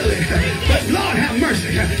I feel it. But Lord have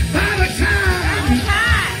mercy. By the time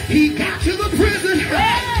he got to the prison,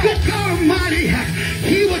 good God Almighty,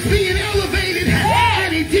 he was being elevated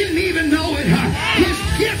and he didn't even know it. His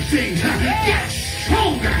giftings got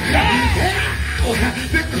stronger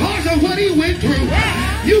because of what he went through.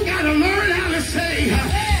 You got to learn how to say,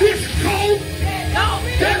 this coat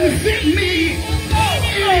doesn't fit me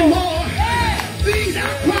anymore. Things I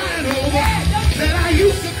cried over that I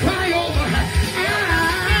used to cry over,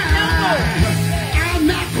 I'm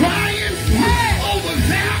not crying over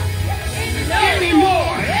that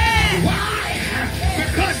anymore. Why?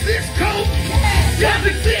 Because this coat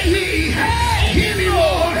doesn't fit me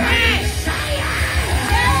anymore.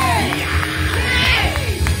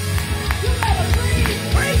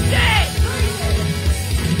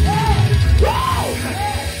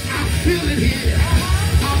 I feel it here.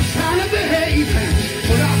 I'm trying to behave,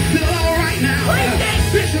 but I feel all right now.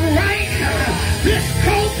 This right, this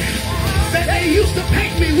coat that they used to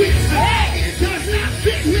paint me with, it does not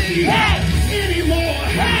fit me anymore.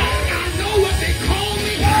 I know what they call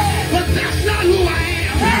me, but that's not who I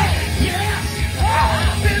am. Yes,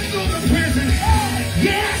 been through the prison.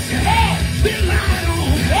 Yes, been lied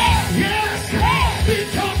on. Yes, been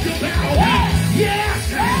talked about. Yes,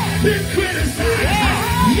 been criticized.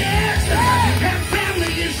 Yes, have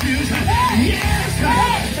family issues. Yes,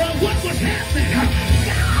 but what was happening?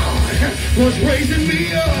 God was raising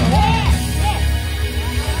me up.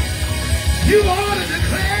 You ought to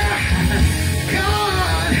declare,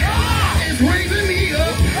 God is raising me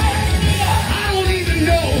up. I don't even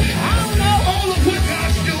know all of what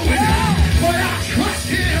God's doing, but I trust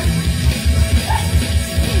him.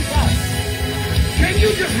 Can you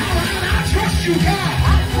just holler out, I trust you, God?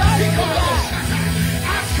 Because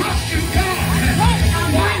I trust you, God. I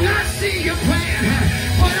might not see your plan,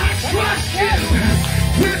 but I trust you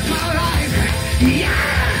with my life. Yeah.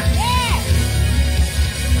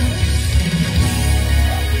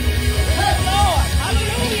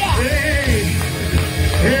 Hey,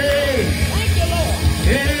 hey,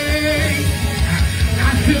 hey, I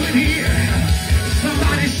feel it here.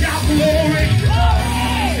 Somebody shout glory.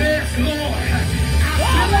 Yes, Lord. I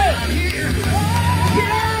feel it out here.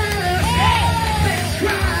 Yes, they're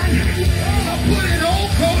trying to put an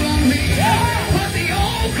old coat on me, but the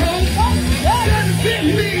old coat doesn't fit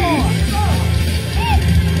me.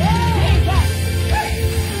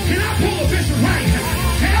 Can I pull a bishop right?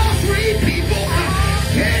 Tell 3 people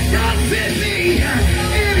it doesn't fit me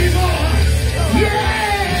anymore. Yeah!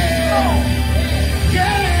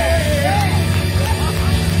 Yeah!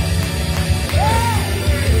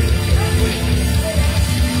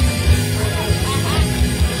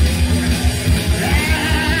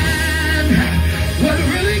 And what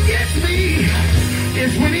really gets me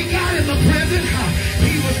is when he got in the prison,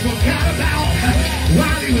 he was forgot about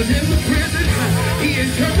while he was in the prison. He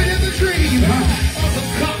interpreted the dream of the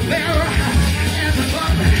cupbearer and the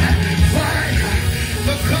butler, but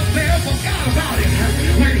the cupbearer forgot about it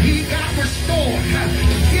when he got restored.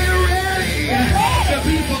 Get ready to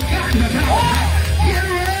be forgotten about. Get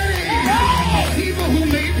ready. People who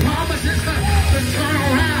made promises to turn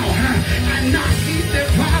around and not keep their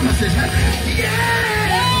promises. Yeah!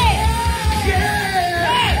 Yeah!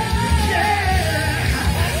 Yeah!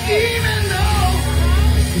 Even though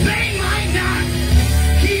they might not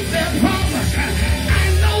keep their promise, I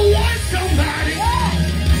know one somebody.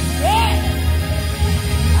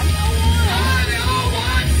 I know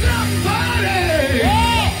one somebody.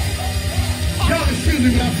 Y'all excuse me,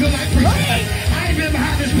 but I feel like preaching. I ain't been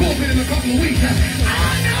behind this pulpit in a couple of weeks. I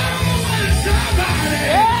know one somebody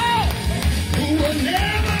who will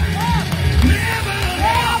never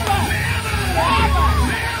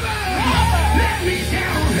let me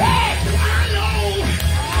down.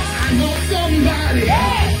 I know somebody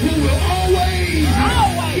who will always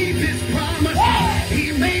keep his promise. He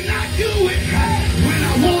may not do it when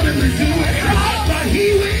I want him to do it, but he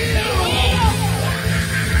will.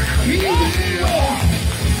 He will.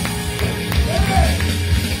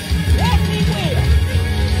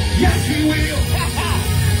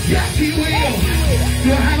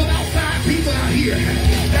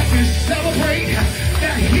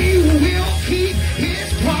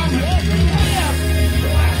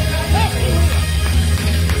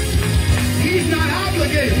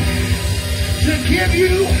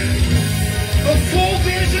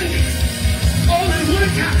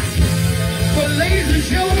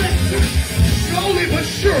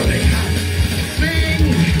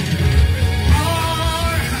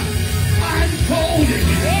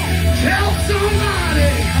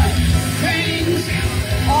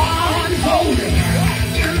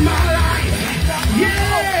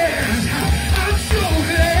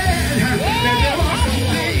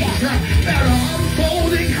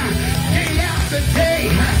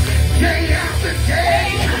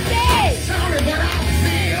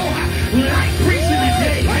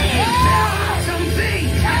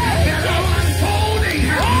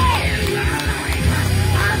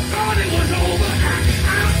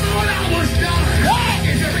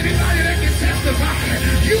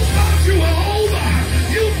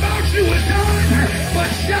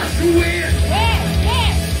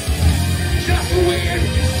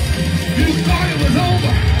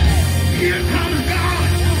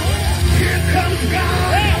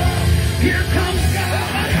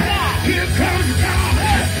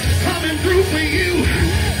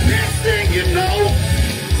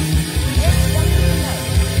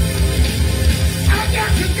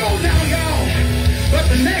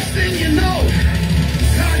 then you know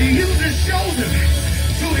God uses Joseph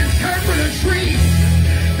to interpret a dream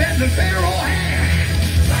that the Pharaoh had.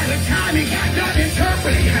 By the time he got done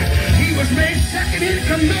interpreting, he was made second in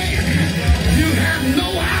command. You have no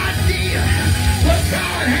idea what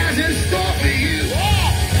God has in store for you.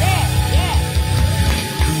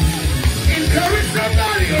 Encourage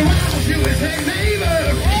somebody around you and say,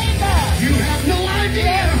 neighbor, you have no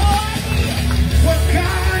idea what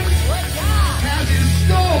God has in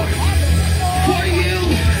store for you.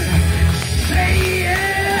 Say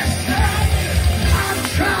yes. I'm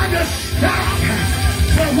trying to stop.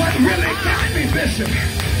 But what really got me, Bishop,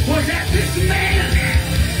 was that this man,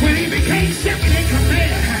 when he became second in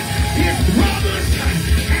command, his brothers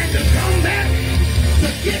had to come back to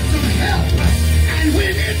get some help. And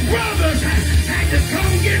when his brothers had to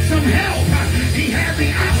come get some help, he had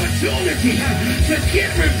the opportunity to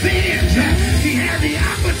get revenge. He had the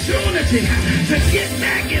opportunity to get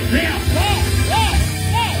back at them.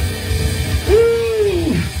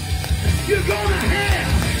 Ooh, you're gonna have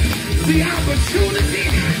the opportunity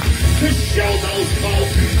to show those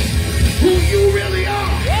folks who you really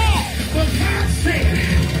are. But God said,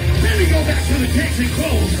 let me go back to the text and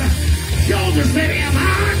close. Joseph said, am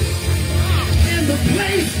I in the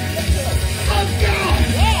place of God?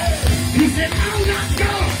 He said, I'm not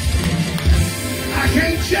God. I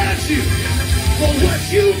can't judge you for what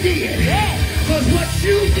you did. Because what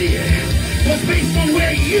you did was based on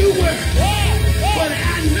where you were. But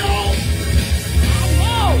I know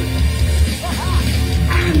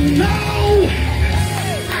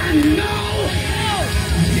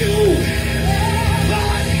you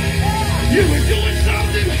thought you were doing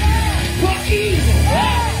something for evil.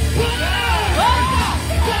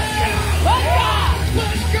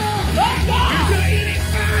 But God. Is there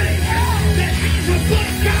anybody that has a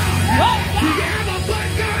but God? Do you have a but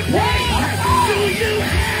God praise?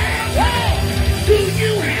 Do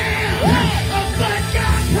you have a but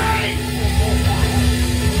God praise?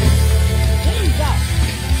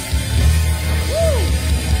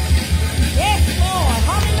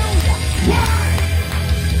 Why?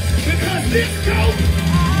 Because this coat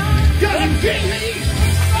doesn't fit me.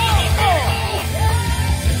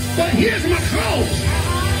 But here's my clothes.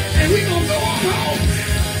 And we're going to go on home.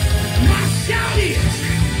 My shout is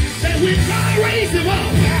that when God raised him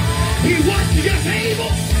up, he wasn't just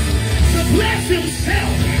able to bless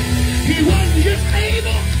himself. He wasn't just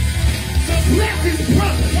able to bless his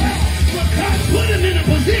brothers. But God put him in a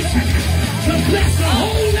position to bless the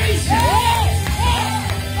whole nation.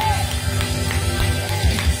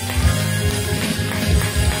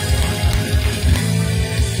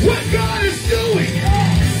 What God is doing,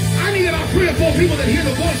 I need about 3 or 4 people that hear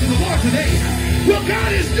the voice of the Lord today. What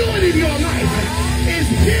God is doing in your life is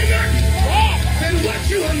bigger than what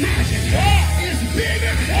you imagine. It's bigger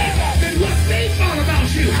than what they thought about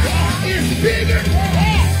you. It's bigger.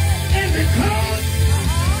 And because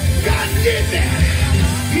God did that,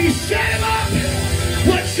 he set him up.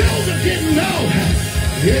 What Joseph didn't know,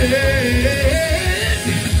 it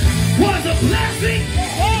was a blessing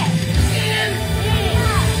in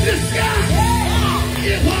the sky.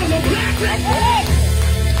 It was a blessing.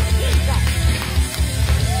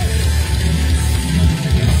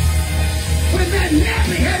 When that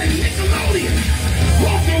nappy-headed Nickelodeon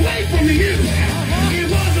walked away from you, it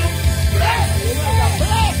was a blessing.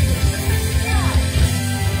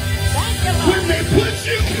 When they put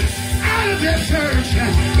you out of their church,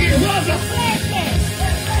 it was a blessing.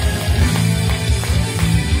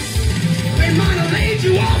 They might have laid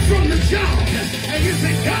you off from the job, and you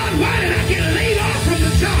said, God, why did I get laid off from the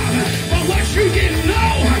job? But what you didn't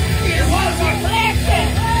know, it was a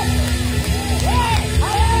blessing.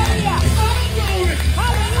 All glory.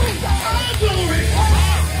 All glory.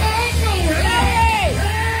 All glory. Hey.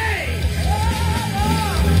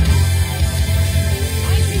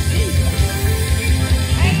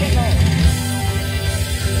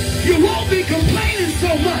 You won't be complaining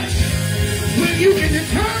so much when you can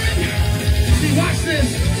determine. See, watch this.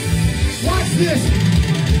 Watch this.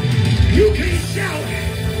 You can't shout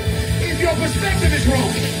if your perspective is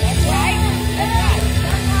wrong. That's right.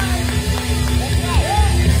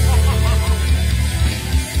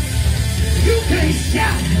 You can't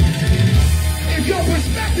shout if your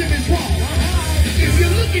perspective is wrong. If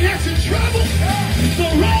you're looking at your trouble the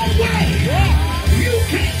wrong way, you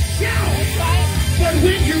can't shout. But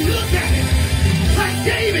when you look at it like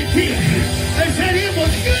David did and said it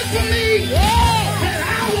was good for me that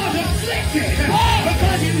I was afflicted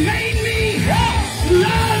because it made me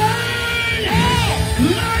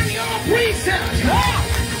learn your precepts.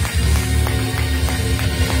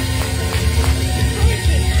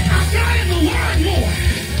 I got in the word more.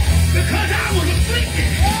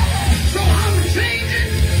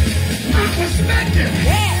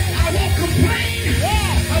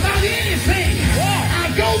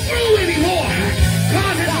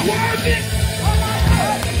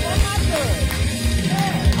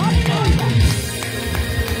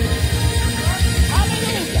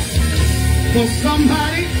 For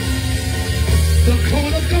somebody, the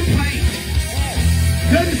coat of complaint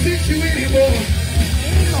doesn't fit you anymore.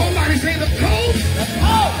 Somebody say the coat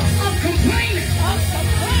of complaining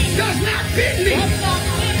does not fit me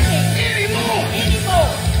anymore.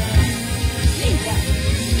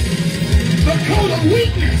 The coat of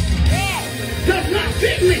weakness does not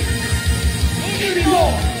fit me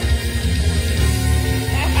anymore.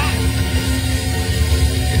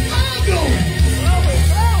 Oh, glory.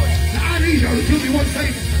 Now I need y'all to do me one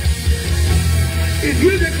favor. If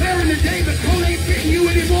you're declaring today the coat ain't fitting you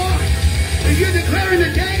anymore, if you're declaring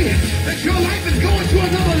today that your life is going to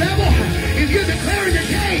another level, if you're declaring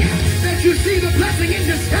today that you see the blessing in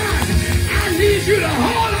disguise, I need you to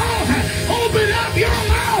hold on, open up your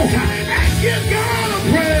mouth, and give God a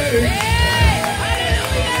praise.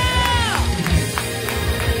 Hallelujah!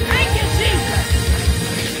 Thank you, Jesus.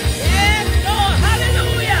 Yes, Lord.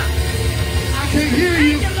 Hallelujah. I can't hear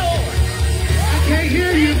you. Thank you, Lord. I can't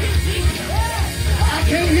hear you. I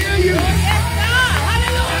can't hear you. Yes, God.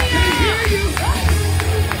 Hallelujah. I can't hear you.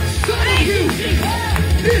 Some of you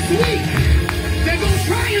this week, they're going to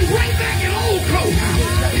try and bring back an old coat.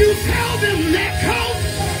 You tell them that coat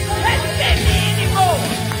Let's get me anymore.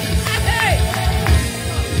 Hey.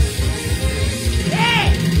 Hey.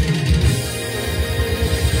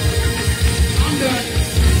 I'm done.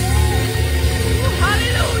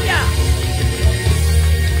 Hallelujah.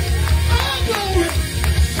 Oh, glory.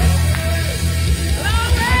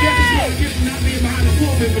 I guess it's no gift not being behind the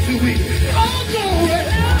pulpit for 2 weeks. Oh, glory.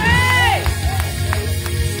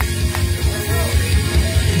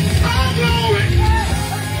 Oh, glory.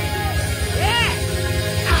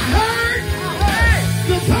 I heard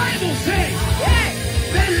the Bible say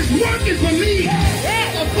that it's working for me.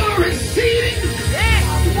 A far exceeding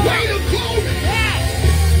weight of glory.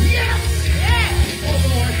 Yes. Oh,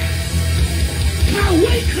 Lord. My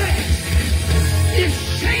weight class is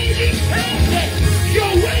changing.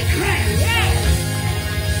 Your weight class.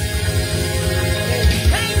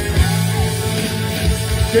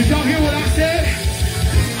 Did y'all hear what I said?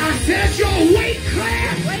 I said your weight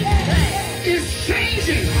class is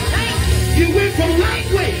changing. You went from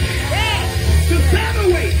lightweight to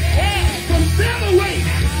featherweight, from featherweight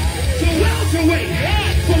to welterweight,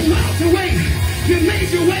 from welterweight you made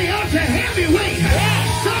your way up to heavyweight.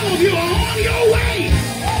 Some of you are on your way.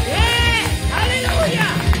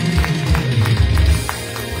 Hallelujah.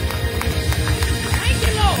 Thank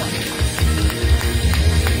you, Lord.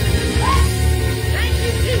 Thank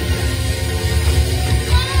you, Jesus.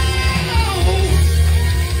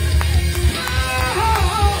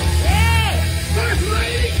 First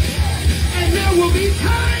lady, and there will be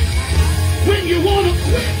times when you want to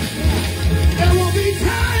quit. There will be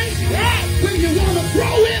times when you want to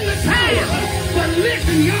throw in the towel. But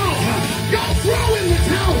listen, y'all, don't throw in the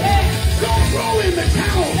towel. Don't throw in the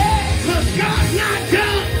towel, because God's not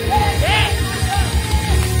done.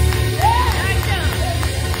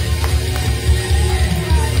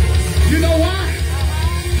 You know why?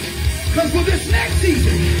 Because for this next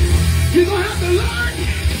season, you're going to have to learn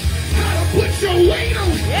how to put your weight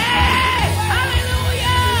on it. Yes!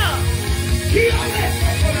 Hallelujah! Keep on that.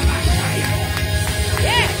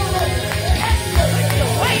 Yes! Put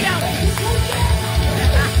your weight on it.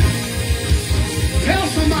 Tell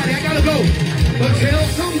somebody, I got to go. But tell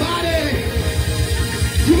somebody,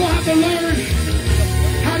 you're going to have to learn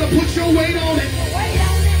how to put your weight on it.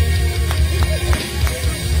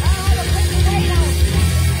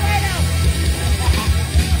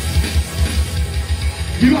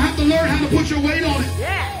 You're going to have to learn how to put your weight on it.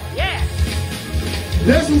 Yeah.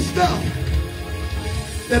 There's some stuff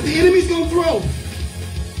that the enemy's going to throw.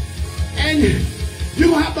 And you're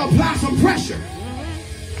going to have to apply some pressure.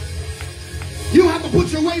 You have to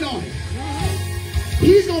put your weight on it.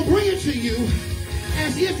 He's going to bring it to you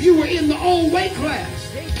as if you were in the old weight class.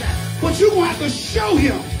 But you're going to have to show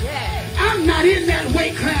him, I'm not in that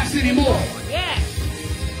weight class anymore.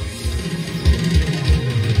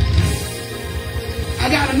 I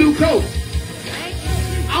got a new coat.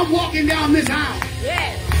 I'm walking down this aisle.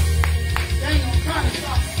 Dang, I'm trying to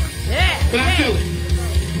stop. But I feel it.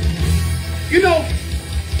 You know,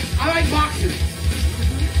 I like boxing.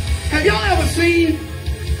 Have y'all ever seen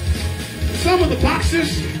some of the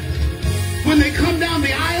boxers when they come down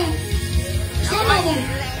the aisle? Some of them,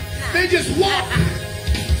 they just walk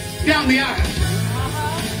down the aisle.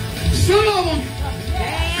 Some of them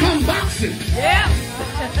come boxing.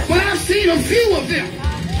 But I've seen a few of them.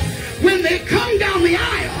 When they come down the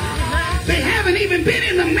aisle, they haven't even been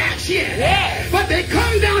in the match yet. But they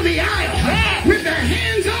come down the aisle with their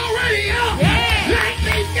hands already up, like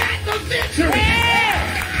they got the victory.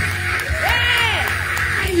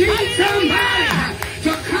 I need somebody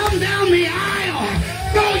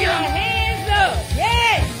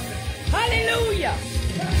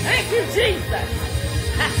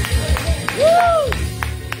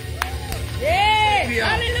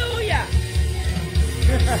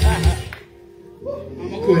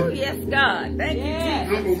Thank you, Yes.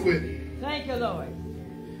 Jesus. I'm going to quit. Thank you, Lord.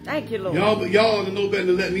 Thank you, Lord. Y'all ought to know better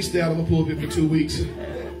than let me stay out of a pulpit for 2 weeks.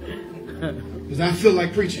 Because I feel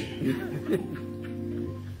like preaching.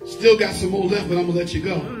 Still got some more left, but I'm going to let you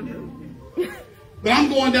go. But I'm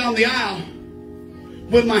going down the aisle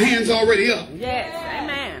with my hands already up. Yes.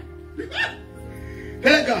 Amen.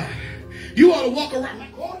 Hey, God. You ought to walk around.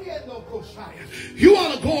 You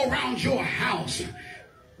ought to go around your house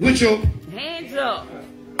with your hands up.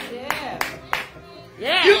 Yeah.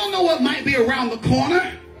 Yeah. You don't know what might be around the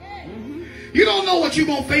corner. You don't know what you're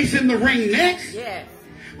going to face in the ring next. Yes.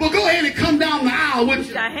 But go ahead and come down the aisle with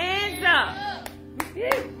Your hands up.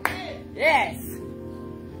 Yes.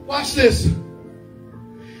 Watch this.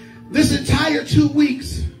 This entire 2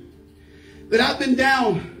 weeks that I've been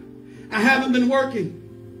down, I haven't been working.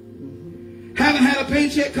 Haven't had a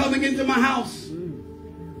paycheck coming into my house.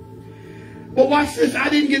 But watch this. I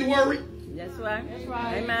didn't get worried. That's right. That's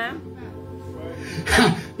right. Amen.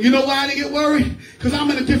 You know why I didn't get worried? Because I'm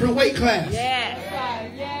in a different weight class. Yes. That's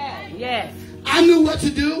right. Yeah. Yes. I knew what to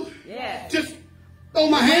do. Yes. Just throw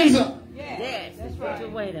my hands up. Yeah. Yes. That's Put your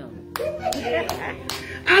right. weight on it.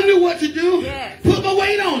 I knew what to do. Yes. Put my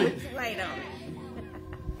weight on it. Put your weight on it.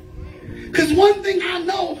 Because one thing I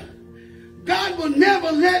know, God will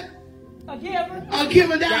never let A giver. a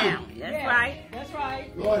giver down. Down. That's Yeah. right. That's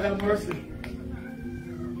right. Lord have mercy.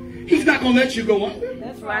 He's not going to let you go under.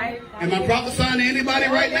 That's right. Am I prophesying to anybody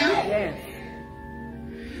right now? Yes.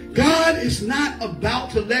 God is not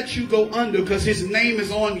about to let you go under because his name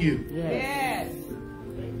is on you. Yes. Yes.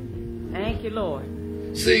 Thank you, Lord.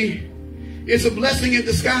 See, it's a blessing in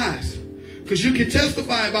disguise because you can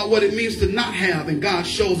testify about what it means to not have and God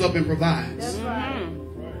shows up and provides. That's right.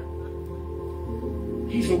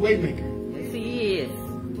 He's a way maker. Yes, he is.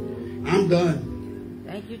 I'm done.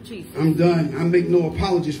 Thank you, Jesus. I'm done. I make no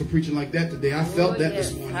apologies for preaching like that today. I felt that yes.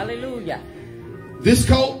 this morning. Hallelujah. This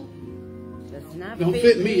coat Does not don't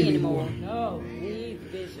fit me anymore. No. He's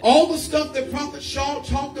Bishop. All the stuff that Prophet Shaw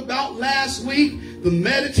talked about last week, the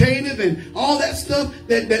meditative and all that stuff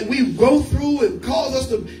that we go through and cause us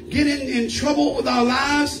to get in trouble with our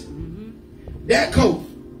lives, that coat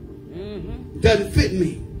doesn't fit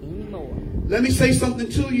me. Anymore. Let me say something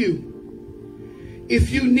to you.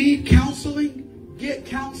 If you need counseling, get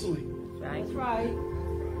counseling. Right. That's right.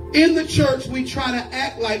 In the church, we try to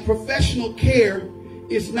act like professional care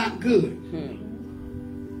is not good.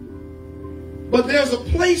 But there's a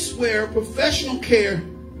place where professional care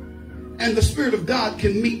and the Spirit of God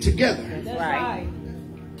can meet together. That's right. right.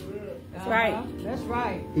 That's right. That's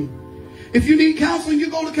right. If you need counseling, you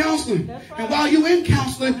go to counseling. That's right. And while you're in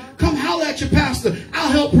counseling, come holler at your pastor.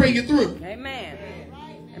 I'll help pray you through. Amen.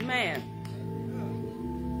 Amen.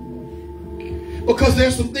 Because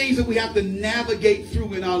there's some things that we have to navigate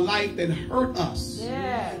through in our life that hurt us.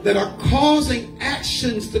 Yeah. That are causing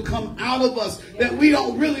actions to come out of us that we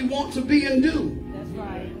don't really want to be and do. That's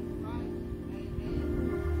right.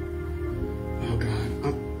 Oh God,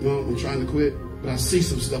 I'm trying to quit, but I see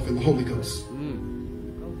some stuff in the Holy Ghost.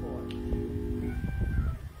 Go for it.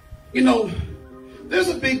 You know, there's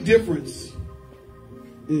a big difference.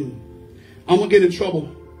 I'm going to get in trouble,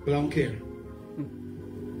 but I don't care.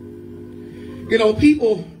 You know,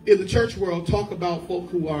 people in the church world talk about folk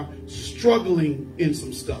who are struggling in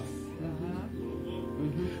some stuff.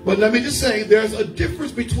 But let me just say, there's a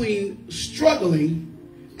difference between struggling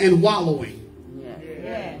and wallowing.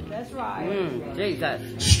 Yeah. That's right. Jesus.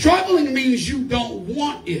 Struggling means you don't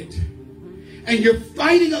want it. And you're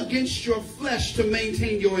fighting against your flesh to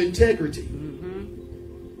maintain your integrity.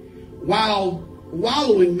 While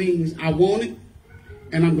wallowing means I want it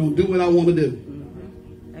and I'm going to do what I want to do.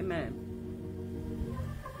 Amen.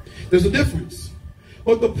 There's a difference.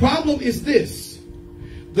 But the problem is this.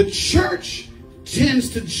 The church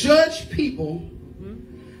tends to judge people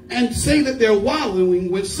and say that they're wallowing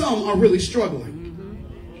when some are really struggling.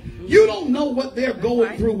 You don't know what they're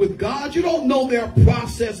going through with God. You don't know their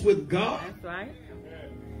process with God. That's right.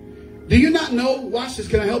 Do you not know, watch this,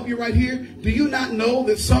 can I help you right here? Do you not know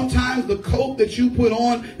that sometimes the coat that you put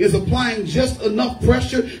on is applying just enough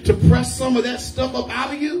pressure to press some of that stuff up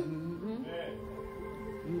out of you?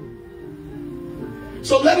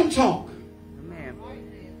 So let them talk. Amen.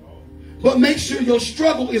 But make sure your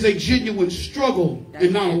struggle is a genuine struggle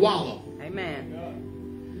and not a wallow.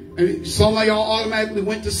 Amen. And some of y'all automatically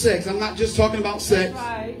went to sex. I'm not just talking about sex. That's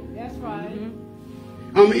right. That's right.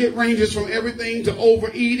 It ranges from everything to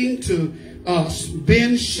overeating to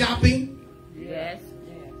binge shopping. Yes.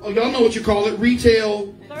 Oh, y'all know what you call it.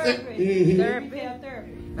 Retail Therapy. Therapy. Retail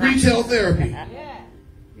therapy. Retail therapy. Yeah.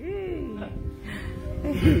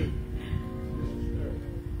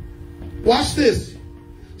 Watch this.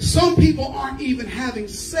 Some people aren't even having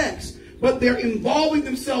sex, but they're involving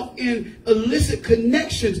themselves in illicit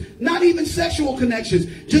connections, not even sexual connections,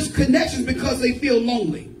 just connections because they feel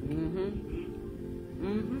lonely.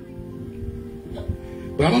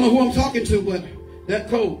 But I don't know who I'm talking to, but that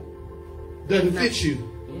coat doesn't fit you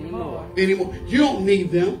anymore. You don't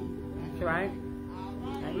need them. That's right.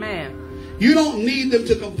 Amen. You don't need them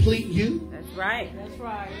to complete you. That's right. That's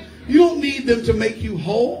right. You don't need them to make you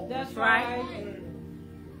whole. That's right.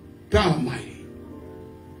 God Almighty.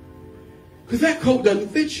 Because that coat doesn't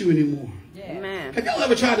fit you anymore. Amen. Have y'all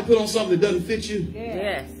ever tried to put on something that doesn't fit you?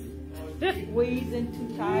 Yes. Squeezing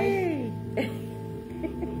too tight.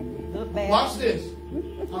 Look bad. Watch this.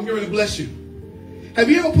 I'm going to bless you. Have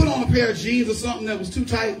you ever put on a pair of jeans or something that was too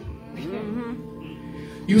tight?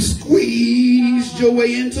 You squeezed your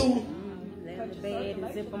way into them. Lay the bed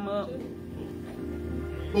and zip them up.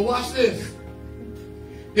 But watch this.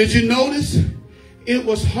 Did you notice it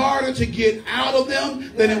was harder to get out of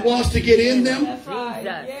them than it was to get in them? That's right.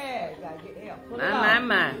 Jesus. Yeah. You gotta get help. Pull it My, out.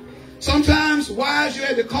 my. Sometimes, wives, you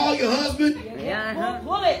had to call your husband. Yeah,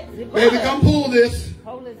 Pull it. Baby, come pull this.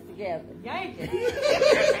 Hold this together. Yank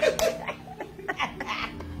it.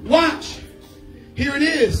 Watch. Here it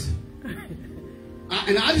is.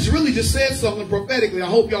 And I really just said something prophetically. I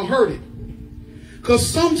hope y'all heard it. Because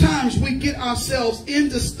sometimes we get ourselves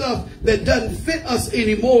into stuff that doesn't fit us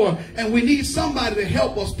anymore, and we need somebody to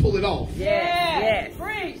help us pull it off. Yes.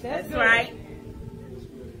 Preach. That's good. right.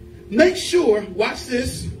 Make sure, watch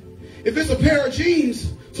this, if it's a pair of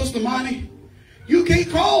jeans, Sister Monty, you can't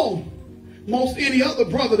call most any other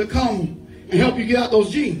brother to come and help you get out those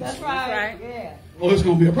jeans. That's right. That's right. Yeah. Or it's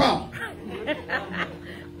going to be a problem.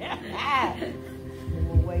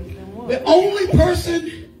 The only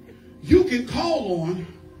person you can call on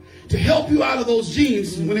to help you out of those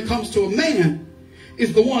jeans when it comes to a man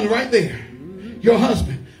is the one right there, your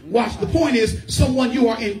husband. Watch, the point is someone you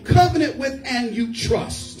are in covenant with and you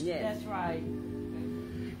trust. Yes. That's right.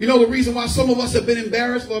 You know the reason why some of us have been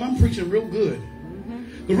embarrassed? Lord, I'm preaching real good.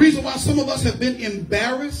 The reason why some of us have been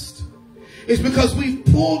embarrassed is because we've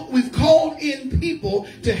called in people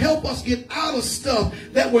to help us get out of stuff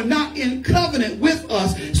that were not in covenant with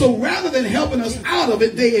us. So rather than helping us out of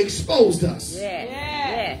it, they exposed us. Yes.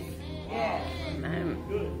 Yes. Yes.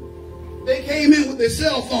 Yes. They came in with their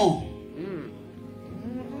cell phone.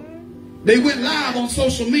 They went live on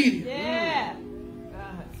social media. Yeah.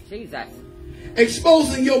 Jesus.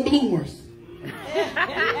 Exposing your bloomers.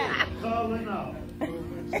 Calling out.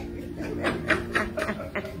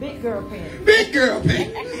 Big girl pen. Big girl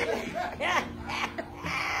pants.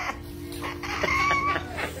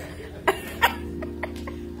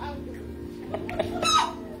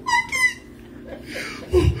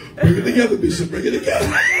 Bring it together, Bishop. Bring it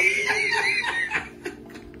together.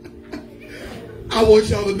 I want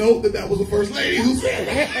y'all to know that was the first lady who said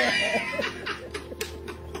that.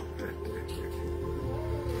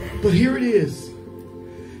 But here it is.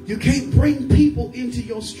 You can't bring people into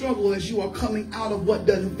your struggle as you are coming out of what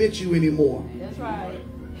doesn't fit you anymore. That's right.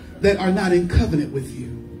 That are not in covenant with you.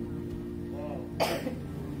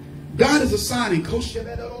 God is assigning.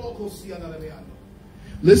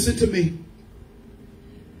 Listen to me.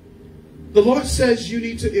 The Lord says you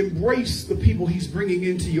need to embrace the people He's bringing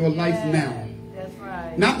into your life now. That's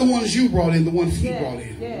right. Not the ones you brought in, the ones He brought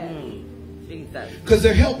in. Yeah. Jesus. Because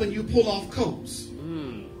they're helping you pull off coats.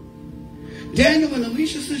 Daniel and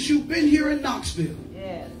Alicia, since you've been here in Knoxville,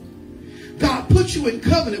 Yes. God put you in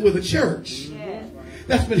covenant with a church Yes.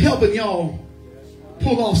 that's been helping y'all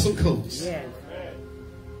pull off some coats. Yes.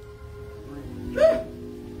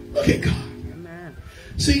 Look at God. Amen.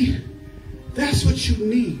 See, that's what you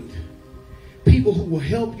need. People who will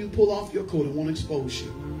help you pull off your coat and won't expose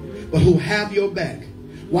you, but who have your back.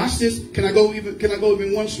 Watch this. Can I go even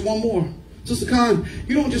one more? Sister Khan,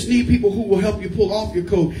 you don't just need people who will help you pull off your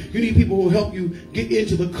coat. You need people who will help you get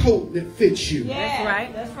into the coat that fits you. Yeah. That's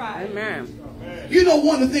right. That's right. Amen. You know,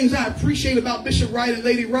 one of the things I appreciate about Bishop Wright and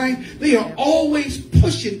Lady Wright, they are always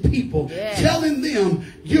pushing people, Yes. telling them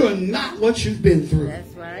you're not what you've been through.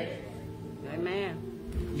 That's right. Amen.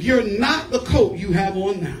 You're not the coat you have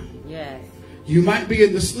on now. Yes. You might be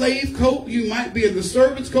in the slave coat. You might be in the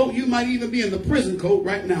servant's coat. You might even be in the prison coat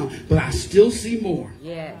right now. But I still see more.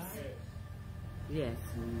 Yes. Yes.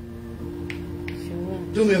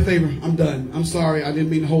 Do me a favor. I'm done. I'm sorry. I didn't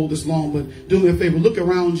mean to hold this long, but do me a favor. Look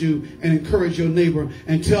around you and encourage your neighbor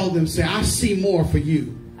and tell them, say, I see more for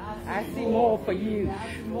you. I see more for you.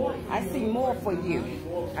 I see more for you.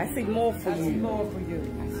 I see more for you. More for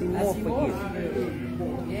you. I see more for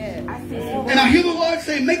you. Yeah. I see more. And I hear the Lord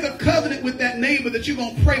say, make a covenant with that neighbor that you're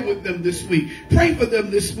going to pray with them this week. Pray for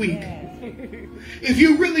them this week. If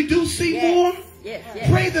you really do see more,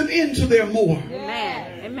 pray them into their more.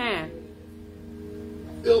 Amen. Amen.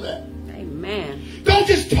 Feel that? Amen. Don't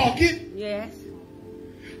just talk it. Yes.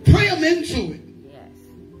 Pray them into it. Yes.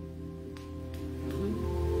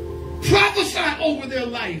 Prophesy over their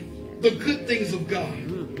life the good things of God.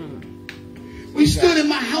 We stood in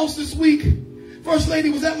my house this week. First Lady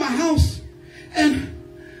was at my house. And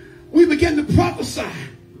we began to prophesy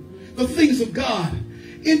the things of God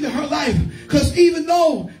into her life. Because even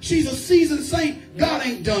though she's a seasoned saint, God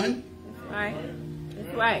ain't done. That's right.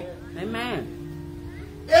 That's right.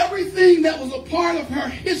 Amen. Everything that was a part of her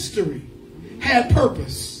history had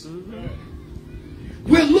purpose.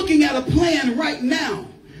 We're looking at a plan right now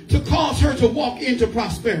to cause her to walk into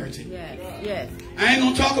prosperity. Yes. Yes. I ain't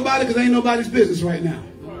going to talk about it because it ain't nobody's business right now.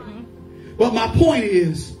 But my point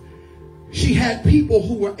is, she had people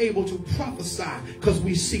who were able to prophesy because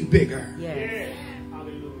we see bigger. Yes.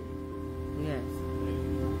 Yes.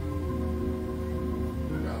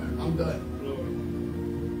 I'm done.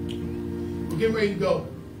 We're getting ready to go.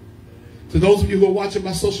 To those of you who are watching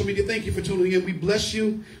my social media, thank you for tuning in. We bless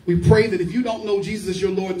you. We pray that if you don't know Jesus as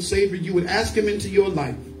your Lord and Savior, you would ask him into your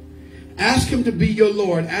life. Ask him to be your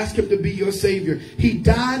Lord. Ask him to be your Savior. He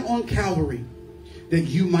died on Calvary that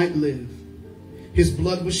you might live. His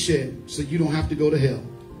blood was shed so you don't have to go to hell.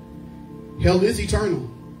 Hell is eternal.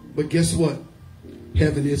 But guess what?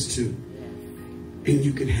 Heaven is too. And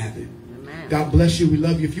you can have it. Amen. God bless you. We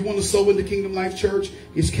love you. If you want to sow into Kingdom Life Church,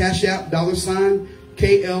 it's Cash App,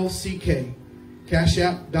 $KLCK. Cash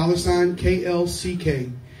App,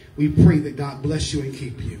 $KLCK. We pray that God bless you and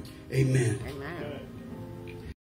keep you. Amen. Amen.